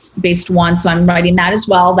US-based one. So I'm writing that as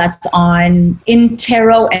well. That's on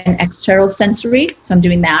intero and exterosensory. So I'm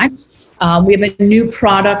doing that. We have a new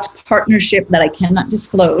product partnership that I cannot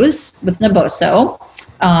disclose with Naboso.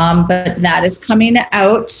 But that is coming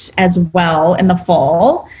out as well in the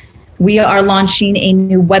fall. We are launching a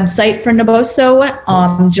new website for Naboso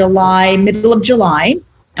middle of July.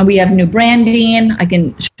 And we have new branding. I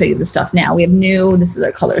can show you the stuff now. We have this is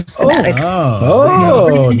our color schematic.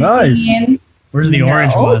 Oh, nice. Where's the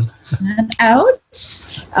orange one? Out.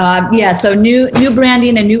 So new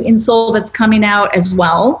branding, a new insole that's coming out as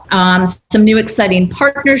well. Some new exciting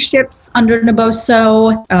partnerships under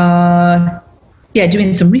Naboso.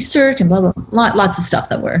 Doing some research and blah, blah, blah. Lots of stuff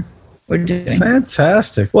that we're doing.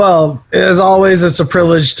 Fantastic. Well, as always, it's a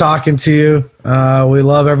privilege talking to you. We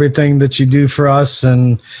love everything that you do for us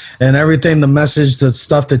and everything, the message, the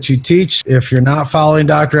stuff that you teach. If you're not following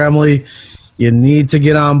Dr. Emily, you need to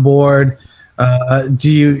get on board.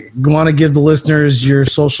 Do you want to give the listeners your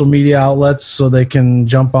social media outlets so they can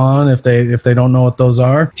jump on if they don't know what those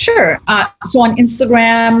are? Sure. So on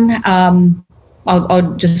Instagram,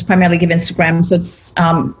 I'll just primarily give Instagram. So it's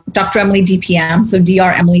Dr. Emily DPM. So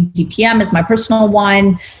Dr. Emily DPM is my personal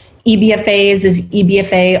one. EBFA's is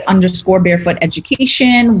EBFA_Barefoot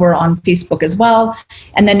Education. We're on Facebook as well.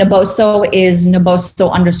 And then Naboso is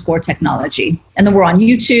Naboso_technology. And then we're on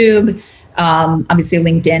YouTube, obviously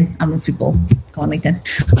LinkedIn. I don't know if people go on LinkedIn.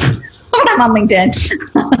 I'm on LinkedIn.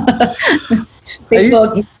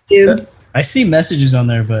 Facebook, YouTube. I see messages on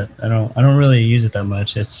there, but I don't really use it that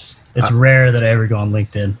much. It's rare that I ever go on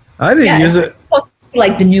LinkedIn. I didn't use it. It's supposed to be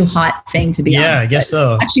like the new hot thing to be on. Yeah, I guess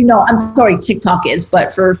so. Actually, no, I'm sorry, TikTok is,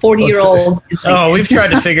 but for 40-year-olds. We've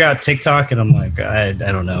tried to figure out TikTok, and I'm like, I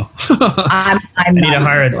don't know. I need to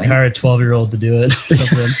hire a 12-year-old to do it.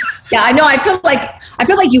 Yeah, I know. I feel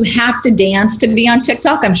like you have to dance to be on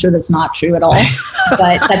TikTok. I'm sure that's not true at all,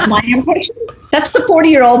 but that's my impression. That's the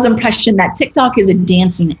 40-year-old's impression that TikTok is a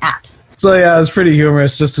dancing app. So yeah, it's pretty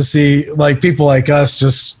humorous just to see like people like us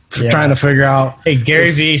just trying to figure out. Hey,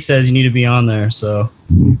 Gary Vee says you need to be on there, so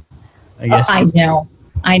I guess. I know.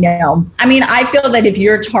 I mean, I feel that if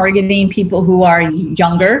you're targeting people who are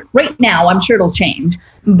younger, right now, I'm sure it'll change.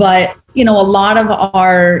 But, a lot of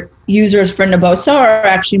our users for Naboso are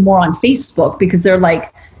actually more on Facebook because they're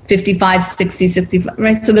like 55, 60, 65,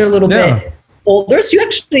 right? So they're a little bit older. So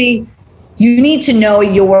you need to know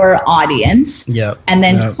your audience and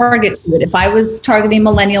then target to it. If I was targeting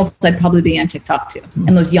millennials, I'd probably be on TikTok too,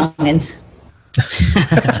 and those youngins.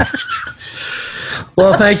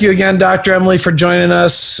 Well, thank you again, Dr. Emily, for joining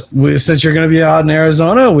us. Since you're going to be out in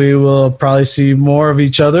Arizona, we will probably see more of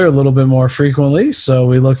each other a little bit more frequently. So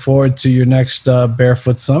we look forward to your next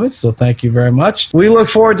Barefoot Summit. So thank you very much. We look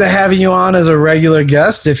forward to having you on as a regular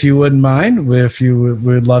guest, if you wouldn't mind.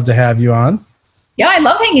 We'd love to have you on. Yeah, I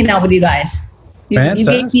love hanging out with you guys. You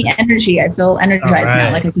gave me energy. I feel energized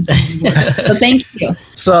now. Like I could. So thank you.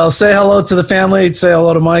 So say hello to the family. Say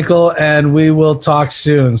hello to Michael, and we will talk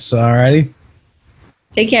soon. So, all righty.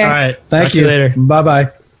 Take care. All right. Thank you. Talk to you later.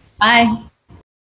 Bye-bye. Bye.